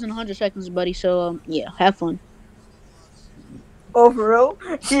to close in 100 seconds, buddy. So, yeah, have fun. Oh, for real?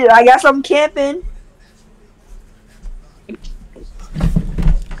 Shit, I guess I'm camping.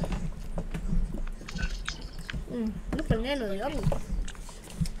 The banana, yummy.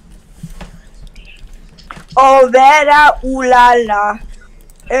 Oh, Vera, ooh la la.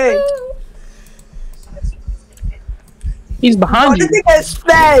 Hey. He's behind you. This nigga is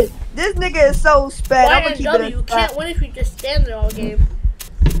sped. This nigga is so sped. I'm gonna keep it You can't win if you just stand there all game.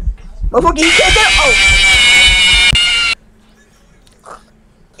 Motherfucker, you can't get. Oh.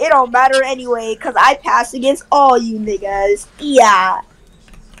 It don't matter anyway, cause I pass against all you niggas. Yeah.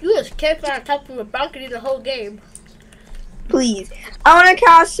 You just camped on top of a balcony the whole game. Please. I wanna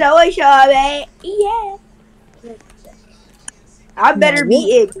count so man. Yeah. I better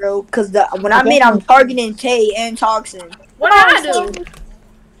be it, bro, cause when I made, I'm targeting Tay and Toxin. What did I do?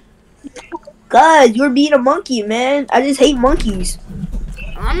 Cause you're being a monkey, man. I just hate monkeys.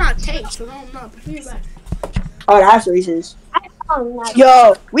 I'm not Tay, so I'm not. Oh, that's racist.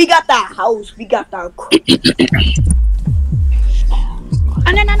 Yo, we got that house. We got that.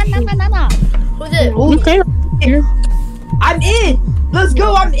 No. Who's it? Okay. I'm in. Let's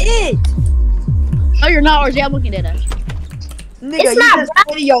go. I'm in. No, you're not, RJ. I'm looking at us. Nigga, you just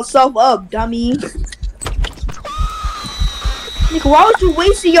setting yourself up, dummy. Nigga, why would you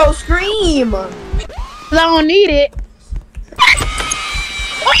waste your scream? Cause I don't need it.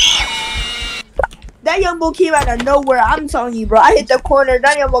 That young boy came out of nowhere. I'm telling you, bro. I hit the corner.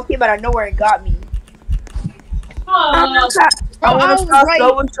 That young boy came out of nowhere and got me. I want to stop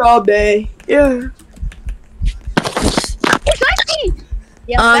throwing strawberry. Yeah.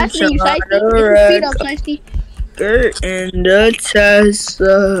 Yeah, faster than you, Shiesty. Speed up, Shiesty. And the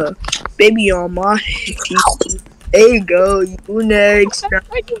Tesla. Baby on my head. There you go. You next. And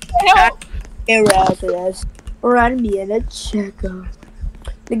Razzles. Riding me in a checker.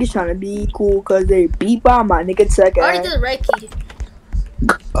 Niggas trying to be cool cause they beat by my nigga checker. I already did the right key.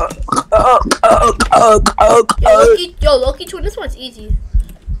 Yo, Loki, Twin, this one's easy.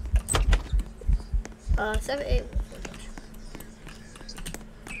 7, 8.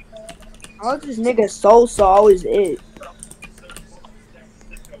 Oh, this nigga so always it.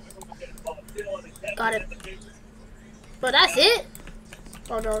 Got it. But that's it?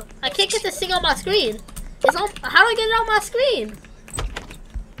 Oh no. I can't get this thing on my screen. It's on. How do I get it off my screen?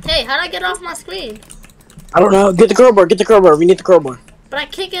 Hey, how do I get it off my screen? I don't know. Get the crowbar. Get the crowbar. We need the crowbar. But I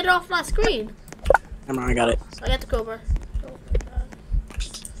can't get it off my screen. Come on, I got it. I got the crowbar.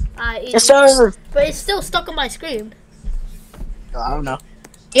 Yes, sir. But it's still stuck on my screen. I don't know.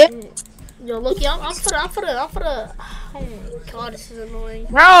 Yep. Yo, Loki, I'm for the. Oh my god, this is annoying.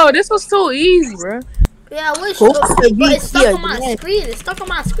 Bro, this was too easy, bro. Yeah, I wish. But it's stuck on my screen. It's stuck on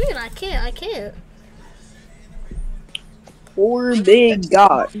my screen. I can't. Poor big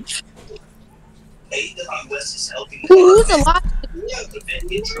God. Who's the last?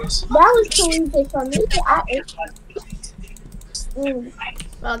 That was too easy for me.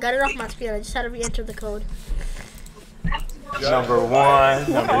 Well, I got it off my screen. I just had to re-enter the code. number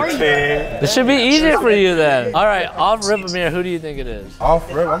 1, number 10. This should be easier for you then. All right, off rip, Amir, who do you think it is?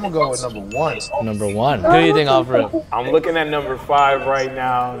 Off rip, I'm gonna go with number 1. Number 1. Who do you think off rip? I'm looking at number 5 right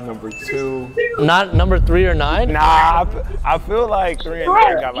now, number 2. Not number 3 or 9? Nah, I feel like 3 and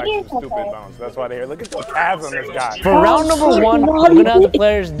 9 got like some stupid bounce. That's why they're here. Look at the tabs on this guy. For round number 1, we're gonna have the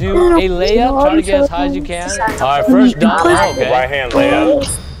players do a layup, try to get as high as you can. All right, first dunk. Oh, okay. Right hand layup.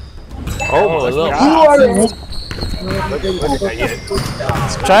 Oh my God. Look at that, yeah.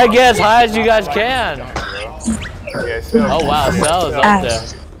 Try to get as high as you guys can. Yeah, oh wow, Sal is up there.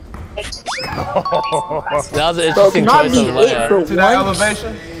 That was an interesting choice of layup. To that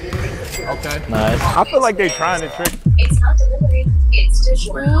elevation? Okay. Nice. I feel like they're trying to trick. It's not delivered. It's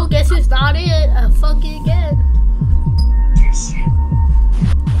dishware. Ooh, guess it's not it. Fucking again.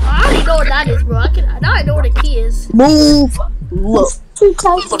 I already know what that is, bro. Now I know what the key is. Move. Look. With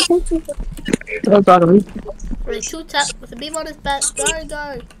a 2 tap with a beam on his back.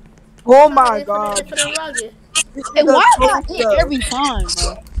 Guard. Oh my God. Hey, why am I hit every time,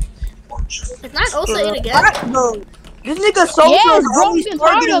 bro? It's not also it again. This nigga Soldier is always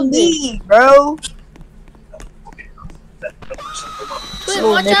targeting me, bro. Twin,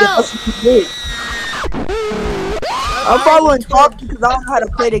 watch out. I'm following Talk because I don't know how to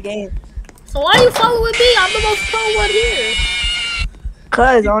play the game. So why are you following me? I'm the most pro one here.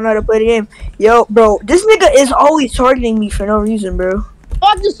 Cause I don't know how to play the game. Yo, bro, this nigga is always targeting me for no reason, bro. Oh,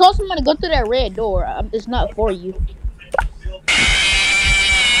 I just saw somebody go through that red door. It's not for you.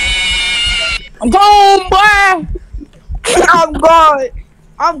 I'm gone, boy. I'm gone.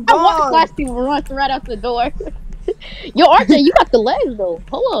 I'm gone. I watched last people run right out the door. Yo, RJ, you got the legs though.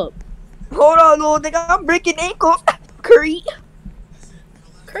 Hold up. Hold on, little nigga. I'm breaking ankles. Curry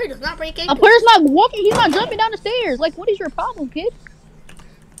does not break ankles. A player's not walking. He's not jumping down the stairs. Like, what is your problem, kid?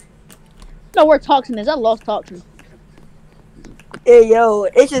 No, where Toxin is. I lost Toxin. Hey, yo,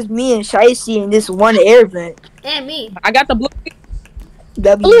 it's just me and Shicey in this one air vent. And me. I got the blue.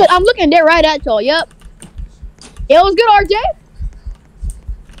 W. I'm looking there right at y'all. Yep. It was good, RJ.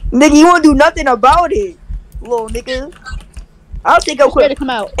 Nigga, you won't do nothing about it, little nigga. I'll take a quick. To come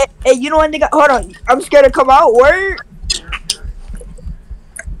out. Hey, you know what, nigga? Hold on. I'm scared to come out. Word.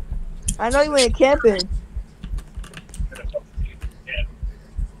 I know you ain't camping.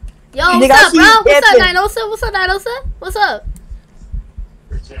 Yo, what's up, bro? What's up, 907? What's up, 907? What's up?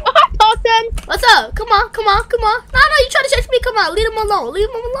 What's up? Come on. No, you trying to chase me? Come on, leave him alone.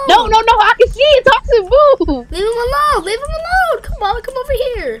 No, I can see it. Toxin, boo. Leave him alone. Come on, come over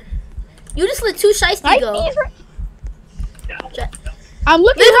here. You just let 2 Shiesty go. I'm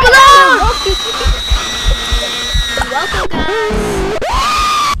looking. Leave him alone. Welcome, guys.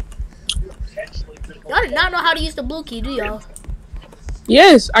 Y'all did not know how to use the blue key, do y'all?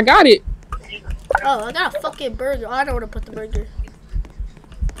 Yes, I got it. Oh, I got a fucking burger. Oh, I know where to put the burger.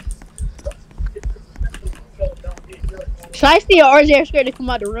 Shiesty or RJ are scared to come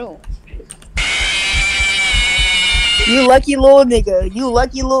out of the room. You lucky little nigga.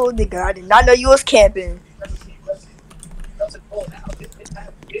 I did not know you was camping.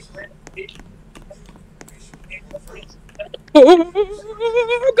 Go.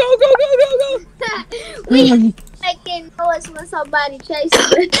 We making noise when somebody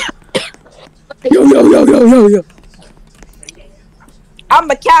chasing. Yo.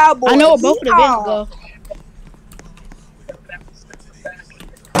 I'm a cowboy. I know where both of the bins go.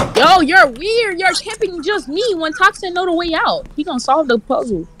 Yo, you're weird. You're camping just me when Toxin know the way out. He gonna solve the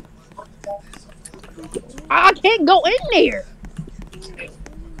puzzle. I can't go in there.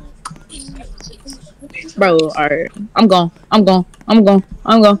 Bro, alright. I'm gone. Go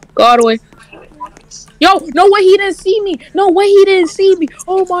all the way. Yo, no way he didn't see me.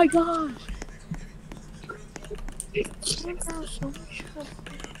 Oh my gosh.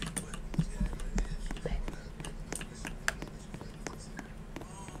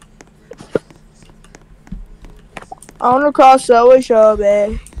 I wanna cross with y'all,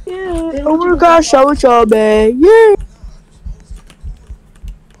 babe. Yeah, I wanna cross with y'all, babe. Yeah.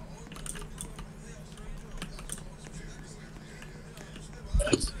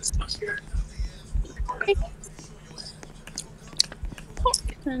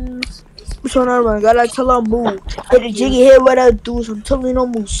 What's on that run? Gotta tell her move. Hit the jiggy head what I do, so I'm telling you no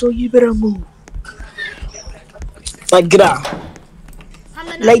move, so you better move. Like get out.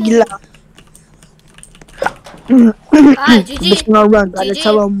 Like get out. What's on that run? Gotta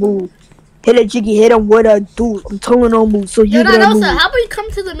tell her move. Hit a jiggy, hit him what I do. I'm telling no move, so you better move. How about you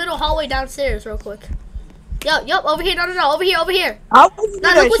come to the middle hallway downstairs real quick? Yup, over here. No, over here. Look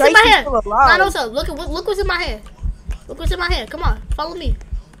what's in my hand. Look what's in my hand. Come on, follow me.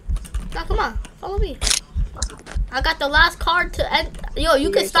 Now, come on, follow me. I got the last card to end. Yo,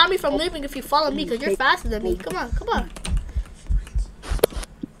 you can stop me from leaving if you follow me, because you're faster than me. Come on, come on.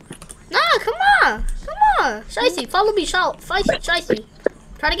 Nah, come on. Come on. Shicey, follow me, Shicey.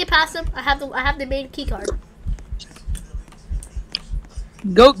 Try to get past him. I have the main key card.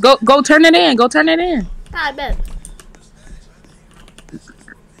 Go turn it in. Go turn it in. I bet.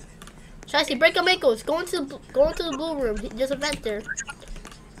 Shicey, break your ankles. Go into the blue room. There's a vent there.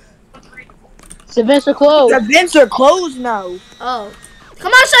 The vents are closed. The vents are closed now. Oh.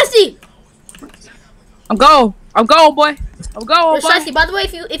 Come on, Shicey! I'm going, boy. I'm going, boy. Shicey, by the way,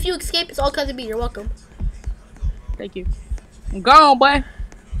 if you escape, it's all because of me. You're welcome. Thank you. I'm going, boy.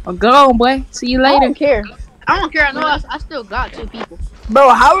 I'm going, boy. See you later. I don't care. I don't care. I know I still got 2 people. Bro,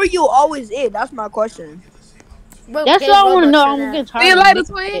 how are you always in? That's my question. Bro, that's all I want to know. I'm getting tired. See you later,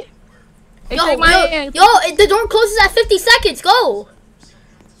 twin. Yo, the door closes at 50 seconds. Go.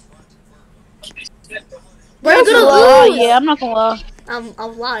 We're gonna lose. Yeah, I'm not gonna lie.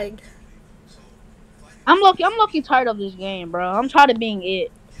 I'm lying. I'm lucky tired of this game, bro. I'm tired of being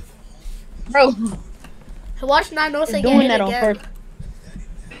it. Bro. Watch Nanosa doing get that it on again. first.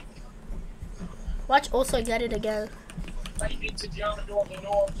 Watch also get it again.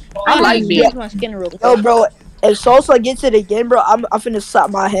 I like this my skin real quick. Yo, bro, if Sosa gets it again, bro, I'm finna slap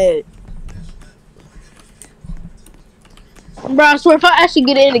my head. Bro, I swear if I actually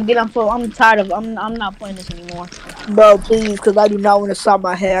get it again, I'm tired of. I'm not playing this anymore. Bro, please, cause I do not want to slap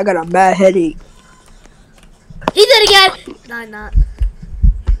my head. I got a mad headache. He did again. No, I'm not.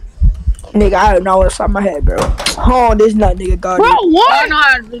 Nigga, I do not want to slap my head, bro. Oh, this nut nigga got it. Bro, what? I know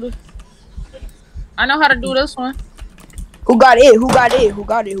how to do this. I know how to do this one. Who got it? Who got it? Who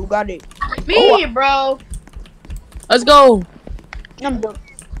got it? Who got it? Me, bro. Let's go. I'm done.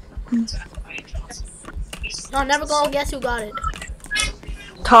 No, never go. Guess who got it?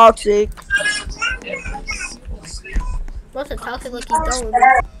 Toxic. What's a toxic looking going,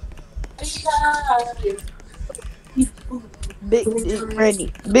 man? Big Dick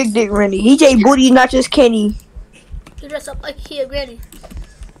Randy. Big Dick Randy. He J Booty, not just Kenny. You dress up like he a granny.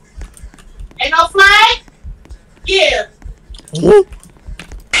 Ain't no flag? Yeah.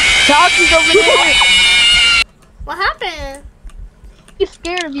 Toxic's over there. What happened? He's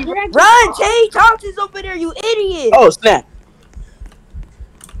scared of you. Run, Tay. Toxic's over there, you idiot. Oh, snap.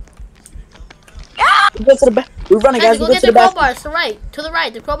 We go to the back. We're running, guys. Go We go get to the the back. crowbars to the right. To the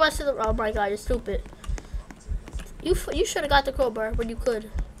right. The crowbars to the. Oh my god, you're stupid. You should have got the crowbar when you could.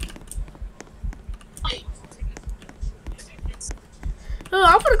 No,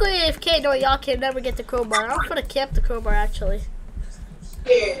 I'm gonna go AFK knowing y'all can never get the crowbar. I'm gonna camp the crowbar actually.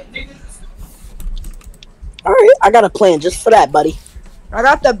 Alright, I got a plan just for that, buddy. I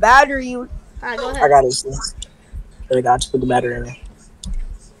got the battery. Alright, go ahead. I got it. There we go. Just put the battery in there.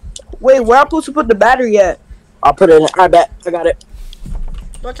 Wait, where am I supposed to put the battery at? I'll put it in. I bet. I got it.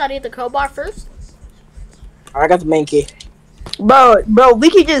 Don't y'all need the crowbar first? I got the main key. Bro, we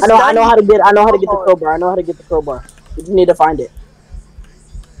can just. I know how to get the crowbar. I know how to get the crowbar. We just need to find it.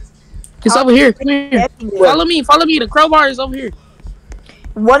 It's over here. Come here. Follow me. Follow me. The crowbar is over here.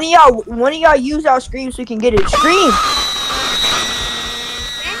 One of y'all use our scream so we can get it. Scream.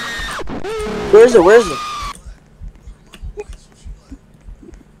 Where is it? Where is it?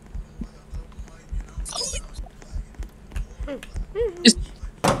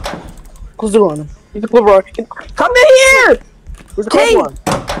 Close the door on him. Get the crowbar. Come in here. Where's the crowbar?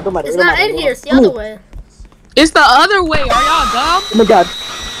 Don't matter. It's not in here. It's the other way. It's the other way. Are y'all dumb? Oh my god.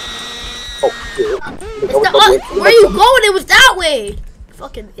 Oh, Where are you going? It was that way.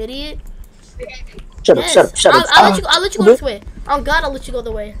 Fucking idiot. Shut up, shut up, shut up. I'll let you go this way. Oh god, I'll let you go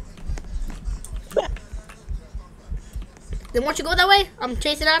the way. Then once you go that way, I'm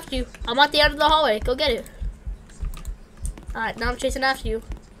chasing after you. I'm at the end of the hallway. Go get it. Alright, now I'm chasing after you.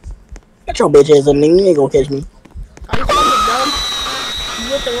 Get your bitch ass up, nigga. You ain't gonna catch me. Are you fucking dumb? You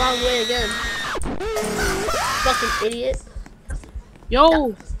went the wrong way again. Fucking idiot.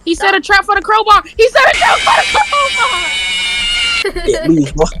 Yo, he set a trap for the crowbar. He set a trap for the crowbar. Get me.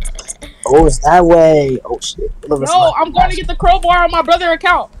 Oh, it's that way. Oh shit. No, I'm going to get the crowbar on my brother's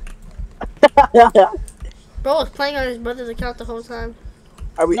account. Bro was playing on his brother's account the whole time.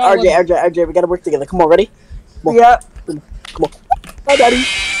 Are we, RJ, we gotta work together. Come on, ready? Come on. Yep. Come on. Hi, daddy.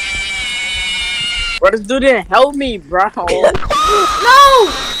 Bro, this dude didn't help me, bro. No!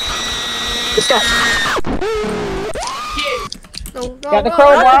 Let's go. No, got the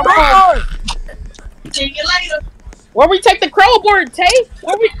crowbar. See you later. Where we take the crowbar, Tay?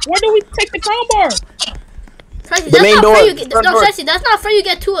 Where do we take the crowbar? Tracy, The main door. No, Tracy, that's not fair. You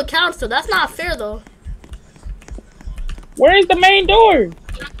get 2 accounts, though. That's not fair, though. Where is the main door?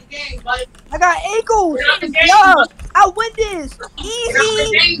 I got ankles. Yo, I win this.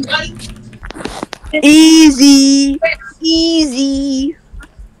 Easy. Easy.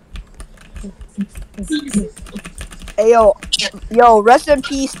 Hey, yo, rest in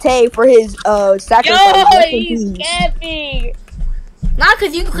peace, Tay, for his sacrifice. Yo, he's camping. Not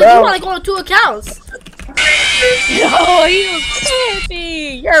cause you want to go on 2 accounts. Yo, he was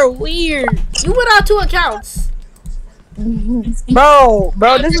camping. You're weird. You went on 2 accounts. Bro,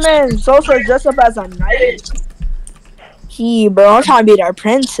 this man Sosa dressed up as a knight. Bro, I'm trying to be their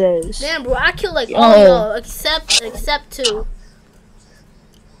princess. Damn, bro, I killed like all y'all except 2.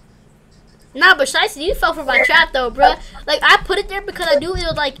 Nah, but Shiesty, you fell for my trap though, bro. Like I put it there because I knew it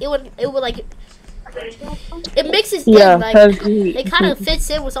would like it mixes in, like it kind of fits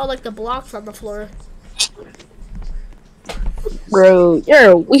in with all like the blocks on the floor. Bro,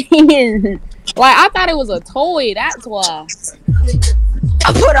 you're weird. Like I thought it was a toy. That's why.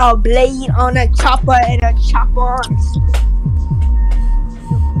 I put a blade on a chopper and a chopper.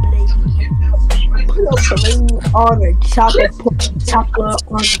 Put a blade on a chopper. Put a chopper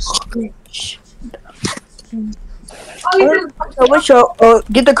on a switch.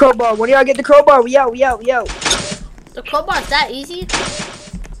 Get the crowbar. When y'all get the crowbar, we out. The crowbar is that easy?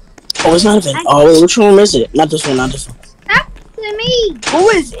 Oh, it's not even. Oh, wait, which one is it? Not this one. To me. Who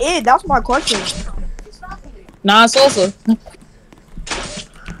is it? That's my question. Nah, Sosa.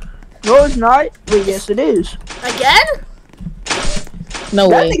 No, it's not. Wait, yes, it is. Again? No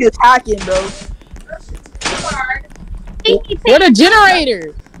way. That nigga's hacking, bro. What a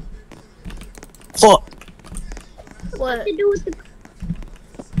generator. Fuck. What?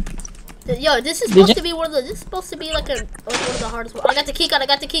 Yo, this is supposed to be one of the. This is supposed to be like one of the hardest ones. I got the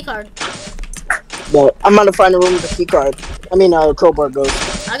key card. Well, I'm gonna find a room with the key card. I mean, crowbar goes.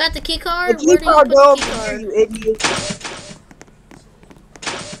 I got the key card. The key card goes. You idiot.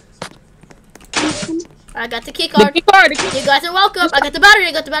 I got the key card. You guys are welcome. I got the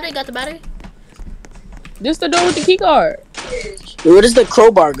battery. Got the battery. Just the door with the key card. Where does the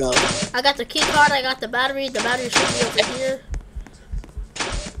crowbar go? I got the key card. I got the battery. The battery should be over here.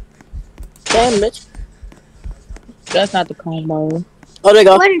 Damn, bitch. That's not the combo. Oh, there you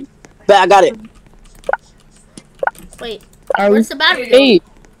go. I got it. Wait, where's the battery go? Hey,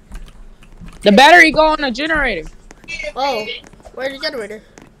 the battery go on the generator. Oh, where's the generator?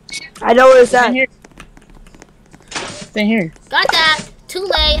 I know where it's at. It's in here. Got that. Too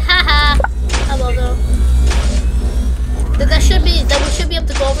late. Haha. Hello though. That we should be able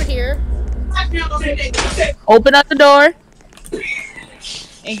to go over here. Open up the door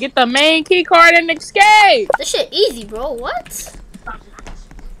and get the main key card and escape. This shit easy, bro. What?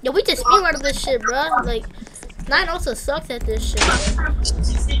 Yo, we just speed out of this shit, bro. Like, 9 also sucks at this shit.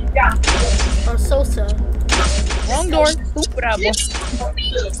 Or Sosa. Wrong door. Stupid boy.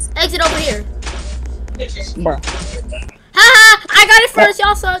 Exit over here. Bro. Haha! I got it first.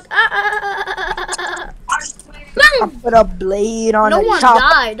 Y'all suck. I put a blade on no a one chopper.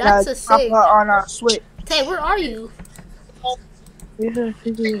 died. That's a sick. On a switch. Tay, where are you?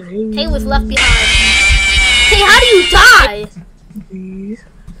 Tay was left behind. Tay, how do you die?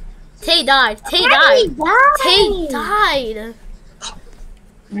 Tay died. Tay died.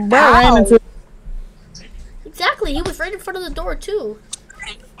 Wow. Exactly. He was right in front of the door too.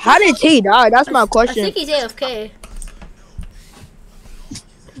 How did Tay die? That's my question. I think he's AFK.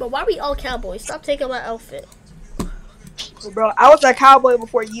 But why are we all cowboys? Stop taking my outfit. Bro, I was a cowboy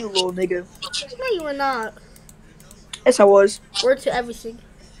before you, little nigga. No, you were not. Yes, I was. Word to everything.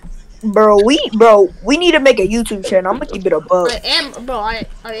 Bro, we need to make a YouTube channel. I'm gonna keep it a bug. I am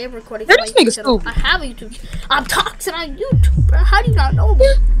recording for my YouTube channel. I have a YouTube channel. I'm toxic on YouTube, bro. How do you not know me?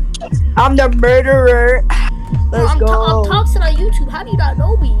 I'm the murderer. Let's go. I'm toxic on YouTube. How do you not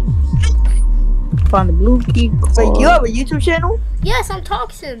know me? Find the blue key. Wait, you have a YouTube channel? Yes, I'm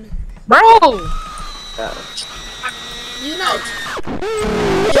toxic. Bro! You know.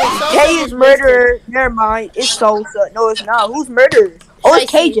 K is murderer. Never mind. It's Sosa. No, it's not. Who's murderer? Oh, it's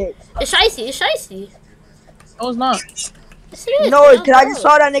KJ. It's Shiesty. It's Shiesty. No, it's not. Yes, it is. No, because I just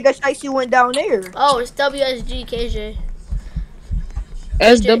saw that nigga Shiesty went down there. Oh, it's WSG KJ.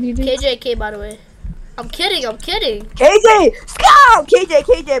 SWG? KJK, by the way. I'm kidding. KJ! Stop!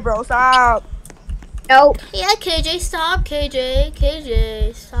 KJ, bro. Stop. No. Yeah, KJ, stop.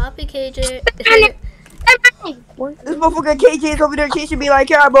 KJ. Stop it, KJ. This motherfucker KJ is over there chasing me like,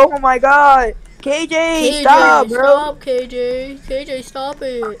 yeah, bro. Oh my god. KJ, stop, bro. Stop, KJ. KJ, stop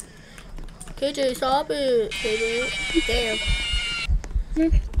it. KJ, stop it. KJ.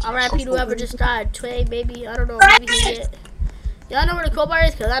 Damn. R.I.P. whoever just died. Tway, maybe. I don't know. Maybe he did. Y'all know where the crowbar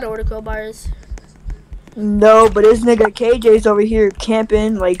is? Because I know where the crowbar is. No, but this nigga KJ's over here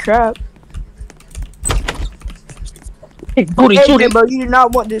camping like crap. Booty, Hey, bro, you do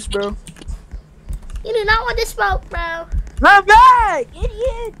not want this, bro. You do not want this smoke, bro. Run back,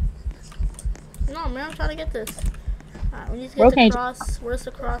 idiot. No, man, I'm trying to get this. Alright, we need to get the cross. Where's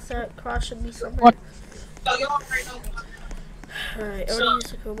the cross at? Cross should be somewhere. Alright, already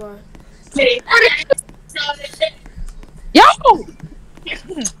used the crowbar. Yo!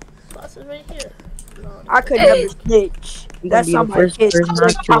 Cross is right here. No, I could never snitch. That's on my kids.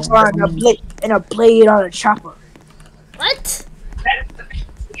 Chopper on a blade on a chopper. What?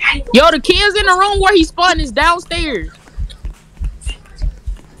 Yo, the kids in the room where he spawned is downstairs.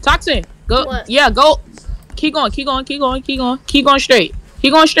 Toxin, go. What? Yeah, go. Keep going straight. Keep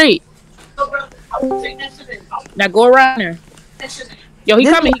going straight. Now go around there. Yo, he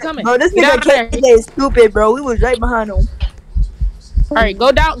coming. Bro, this nigga KJ is stupid, bro. We was right behind him. All right,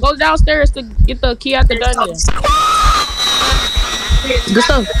 go downstairs to get the key out the dungeon. Good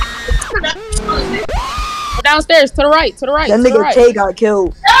stuff. Go downstairs to the right. That nigga Tay got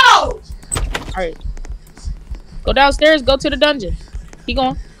killed. No! Alright. Go downstairs, go to the dungeon. Keep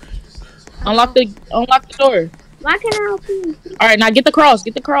going. Unlock the door. Why can't I help you? Alright, now get the cross,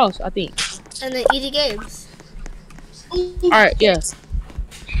 I think. And then easy games. Alright, yes.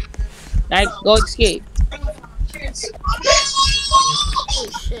 Now go escape. Oh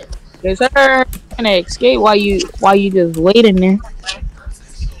shit. Yes, sir. Gonna escape while you just waiting there.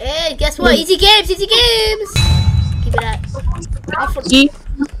 Hey, guess what? Easy games. Keep it at. Key.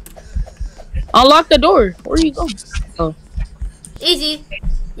 Unlock the door. Where are you going? Oh. Easy.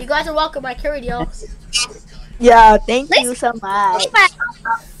 You guys are welcome. I carried y'all. Yeah, thank you so much.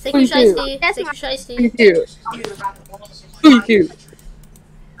 Thank you, Shiesty. Thank you.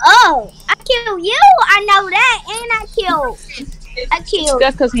 Oh, I killed you. I know that, and I killed.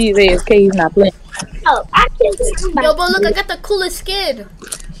 That's because he's AFK. He's not playing. Oh, I killed somebody. Yo, bro, look, I got the coolest skin.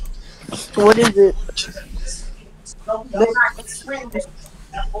 What is it?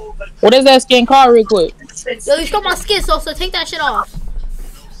 What is that skin called, real quick? Yo, you stole my skin, so take that shit off.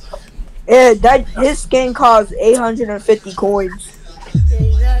 Yeah, his skin costs 850 coins. Yeah,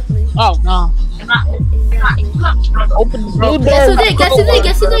 exactly. Oh no. Open the door. Guess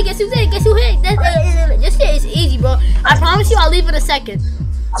who hit? This shit is easy, bro. I promise you, I'll leave in a second.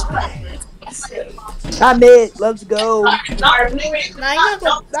 I'm it. Let's go. Nah, you're not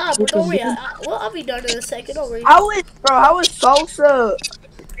gonna. Nah, but don't worry. I'll be done in a second. Don't worry. How was Salsa?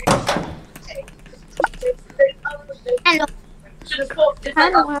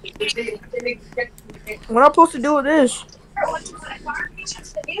 What am I supposed to do with this?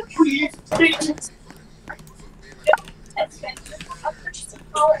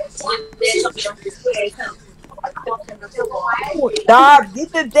 Stop! Get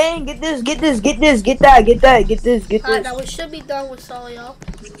the thing! Get this! Get this! Now we should be done with all y'all.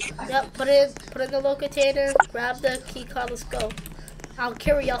 Yep, put in the low container, grab the key card, let's go. I'll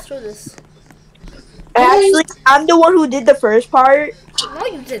carry y'all through this. Actually, I'm the one who did the first part. No,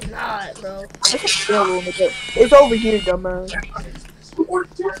 you did not, bro. It's over here, dumbass.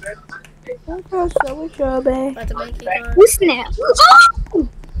 We snap.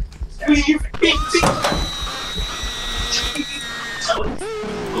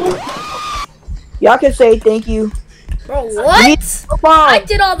 Y'all can say thank you. Bro, what? I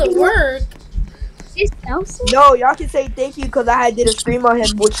did all the work. No, y'all can say thank you because I did a stream on him.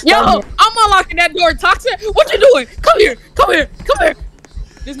 Yo, I'm unlocking that door, Toxic. What you doing? Come here.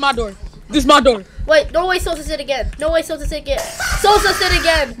 This is my door. Wait, no way Sosa sit again. Sosa sit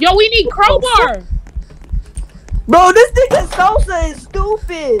again. Yo, we need crowbar. Bro, this nigga Sosa is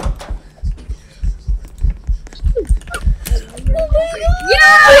stupid.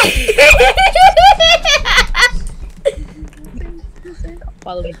 Yeah!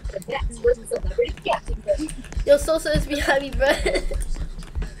 Follow me. Yo, Sosa is behind me, bro.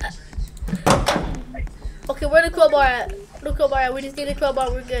 Okay, where the crowbar at? We just need a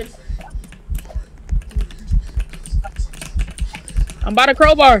crowbar. We're good. I'm by the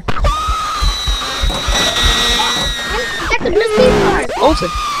crowbar. Open.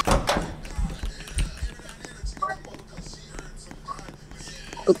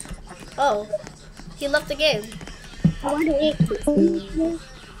 Oh, he left the game.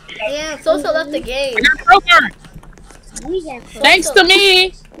 Yeah, Sosa left the game. Thanks to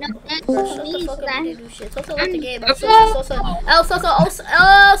me. Sosa left the game. Sosa.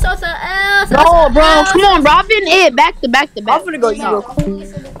 No, bro, come on, bro. I've been it back to back. I'm gonna go eat real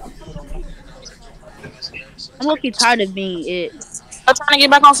quick. I'm looking tired of being it. I'm trying to get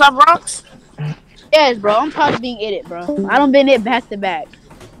back on South Bronx. Yes, bro. I'm tired of being it, bro. I don't been it back to back.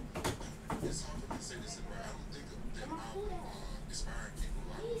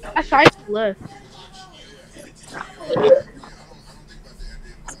 I tried to left.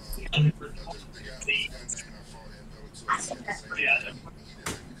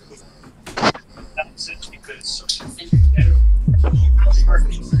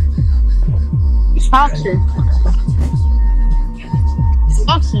 Toxin.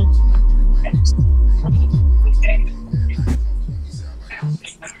 Toxin.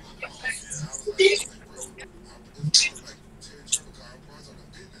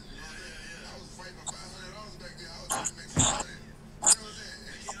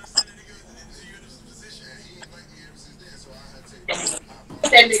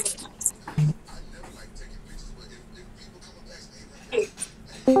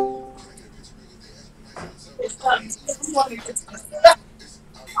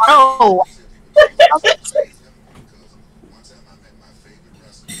 Oh.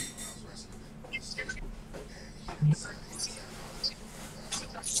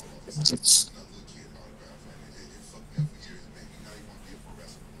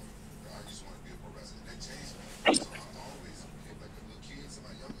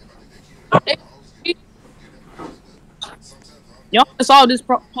 Y'all can solve this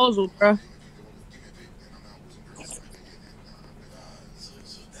proposal, bro.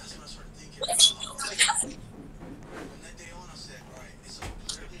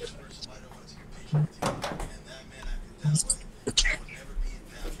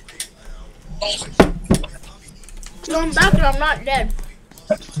 I'm back and I'm not dead.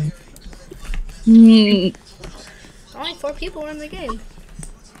 Only 4 people in the game.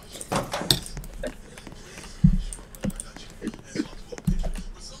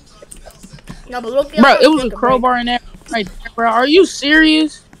 No, but look, bro, it was a crowbar in there right there, bro. Are you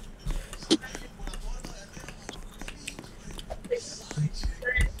serious?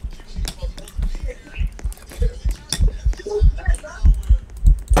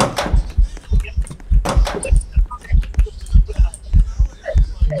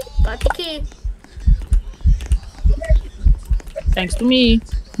 Got the key. Thanks to me.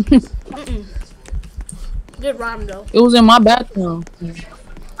 Good rhyme though. It was in my bathroom.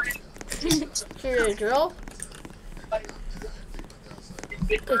 You're a girl?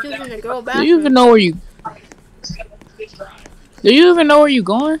 Cause you was in the girl bathroom. Do you even know where you? Do you even know where you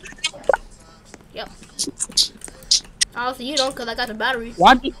going? Yep. Obviously you don't, cause I got the battery.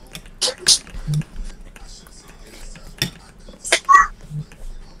 Why do?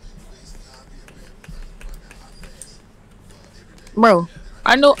 Bro,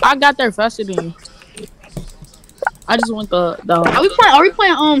 I know I got there faster than you. I just want the. Are we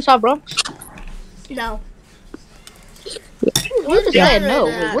playing South Bronx? No. Who just said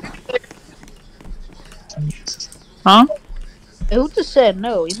no? Huh? Who just said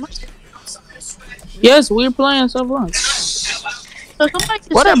no? Yes, we're playing South Bronx. So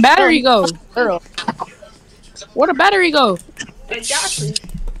where the battery go? Where the battery go? Exactly.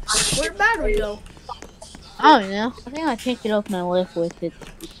 Where'd the battery go? I don't know. I think I picked it up and I left with it.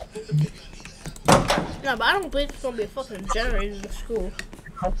 No, but I don't believe it's gonna be a fucking generator in the school.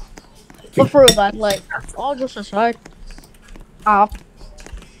 But for real, guys, like, all just aside, yeah,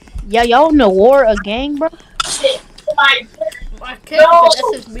 y'all know war a gang, bro? I can't because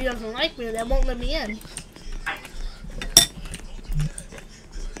SSB doesn't like me, they won't let me in.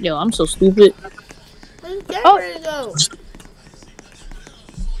 Yo, I'm so stupid. Where's the generator go?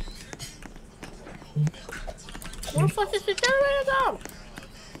 Where the fuck is the generator go?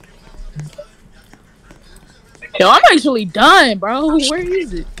 Yo, I'm actually done, bro. Where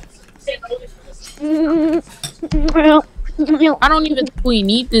is it? I don't even think we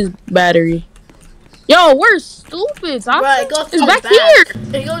need this battery. Yo, we're stupid. Right, it's back here.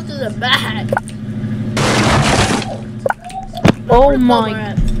 It goes to the back. Oh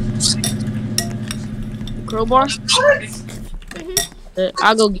my. Crowbar?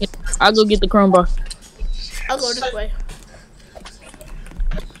 I'll go get the crowbar. I'll go this way.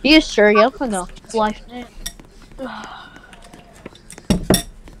 You sure? Yeah, I'm gonna flash it.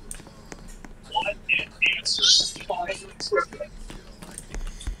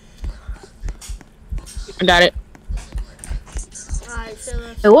 I got it. Alright, so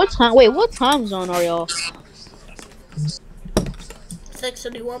Hey, what time? Wait, what time zone are y'all?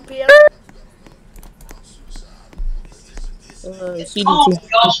 6:31 p.m. CDT.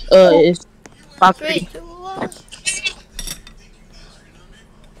 It's 5:30.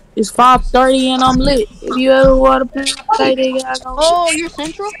 It's 5:30 and I'm lit. If you ever want to play, they gotta go. Oh, you're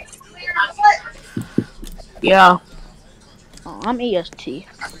Central? Yeah. Oh, I'm EST.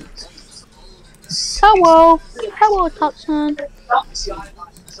 Hello, Top Son.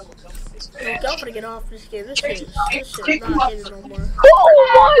 Look, y'all finna get off this game. This shit is not hitting no more. Oh,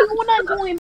 why? We're not going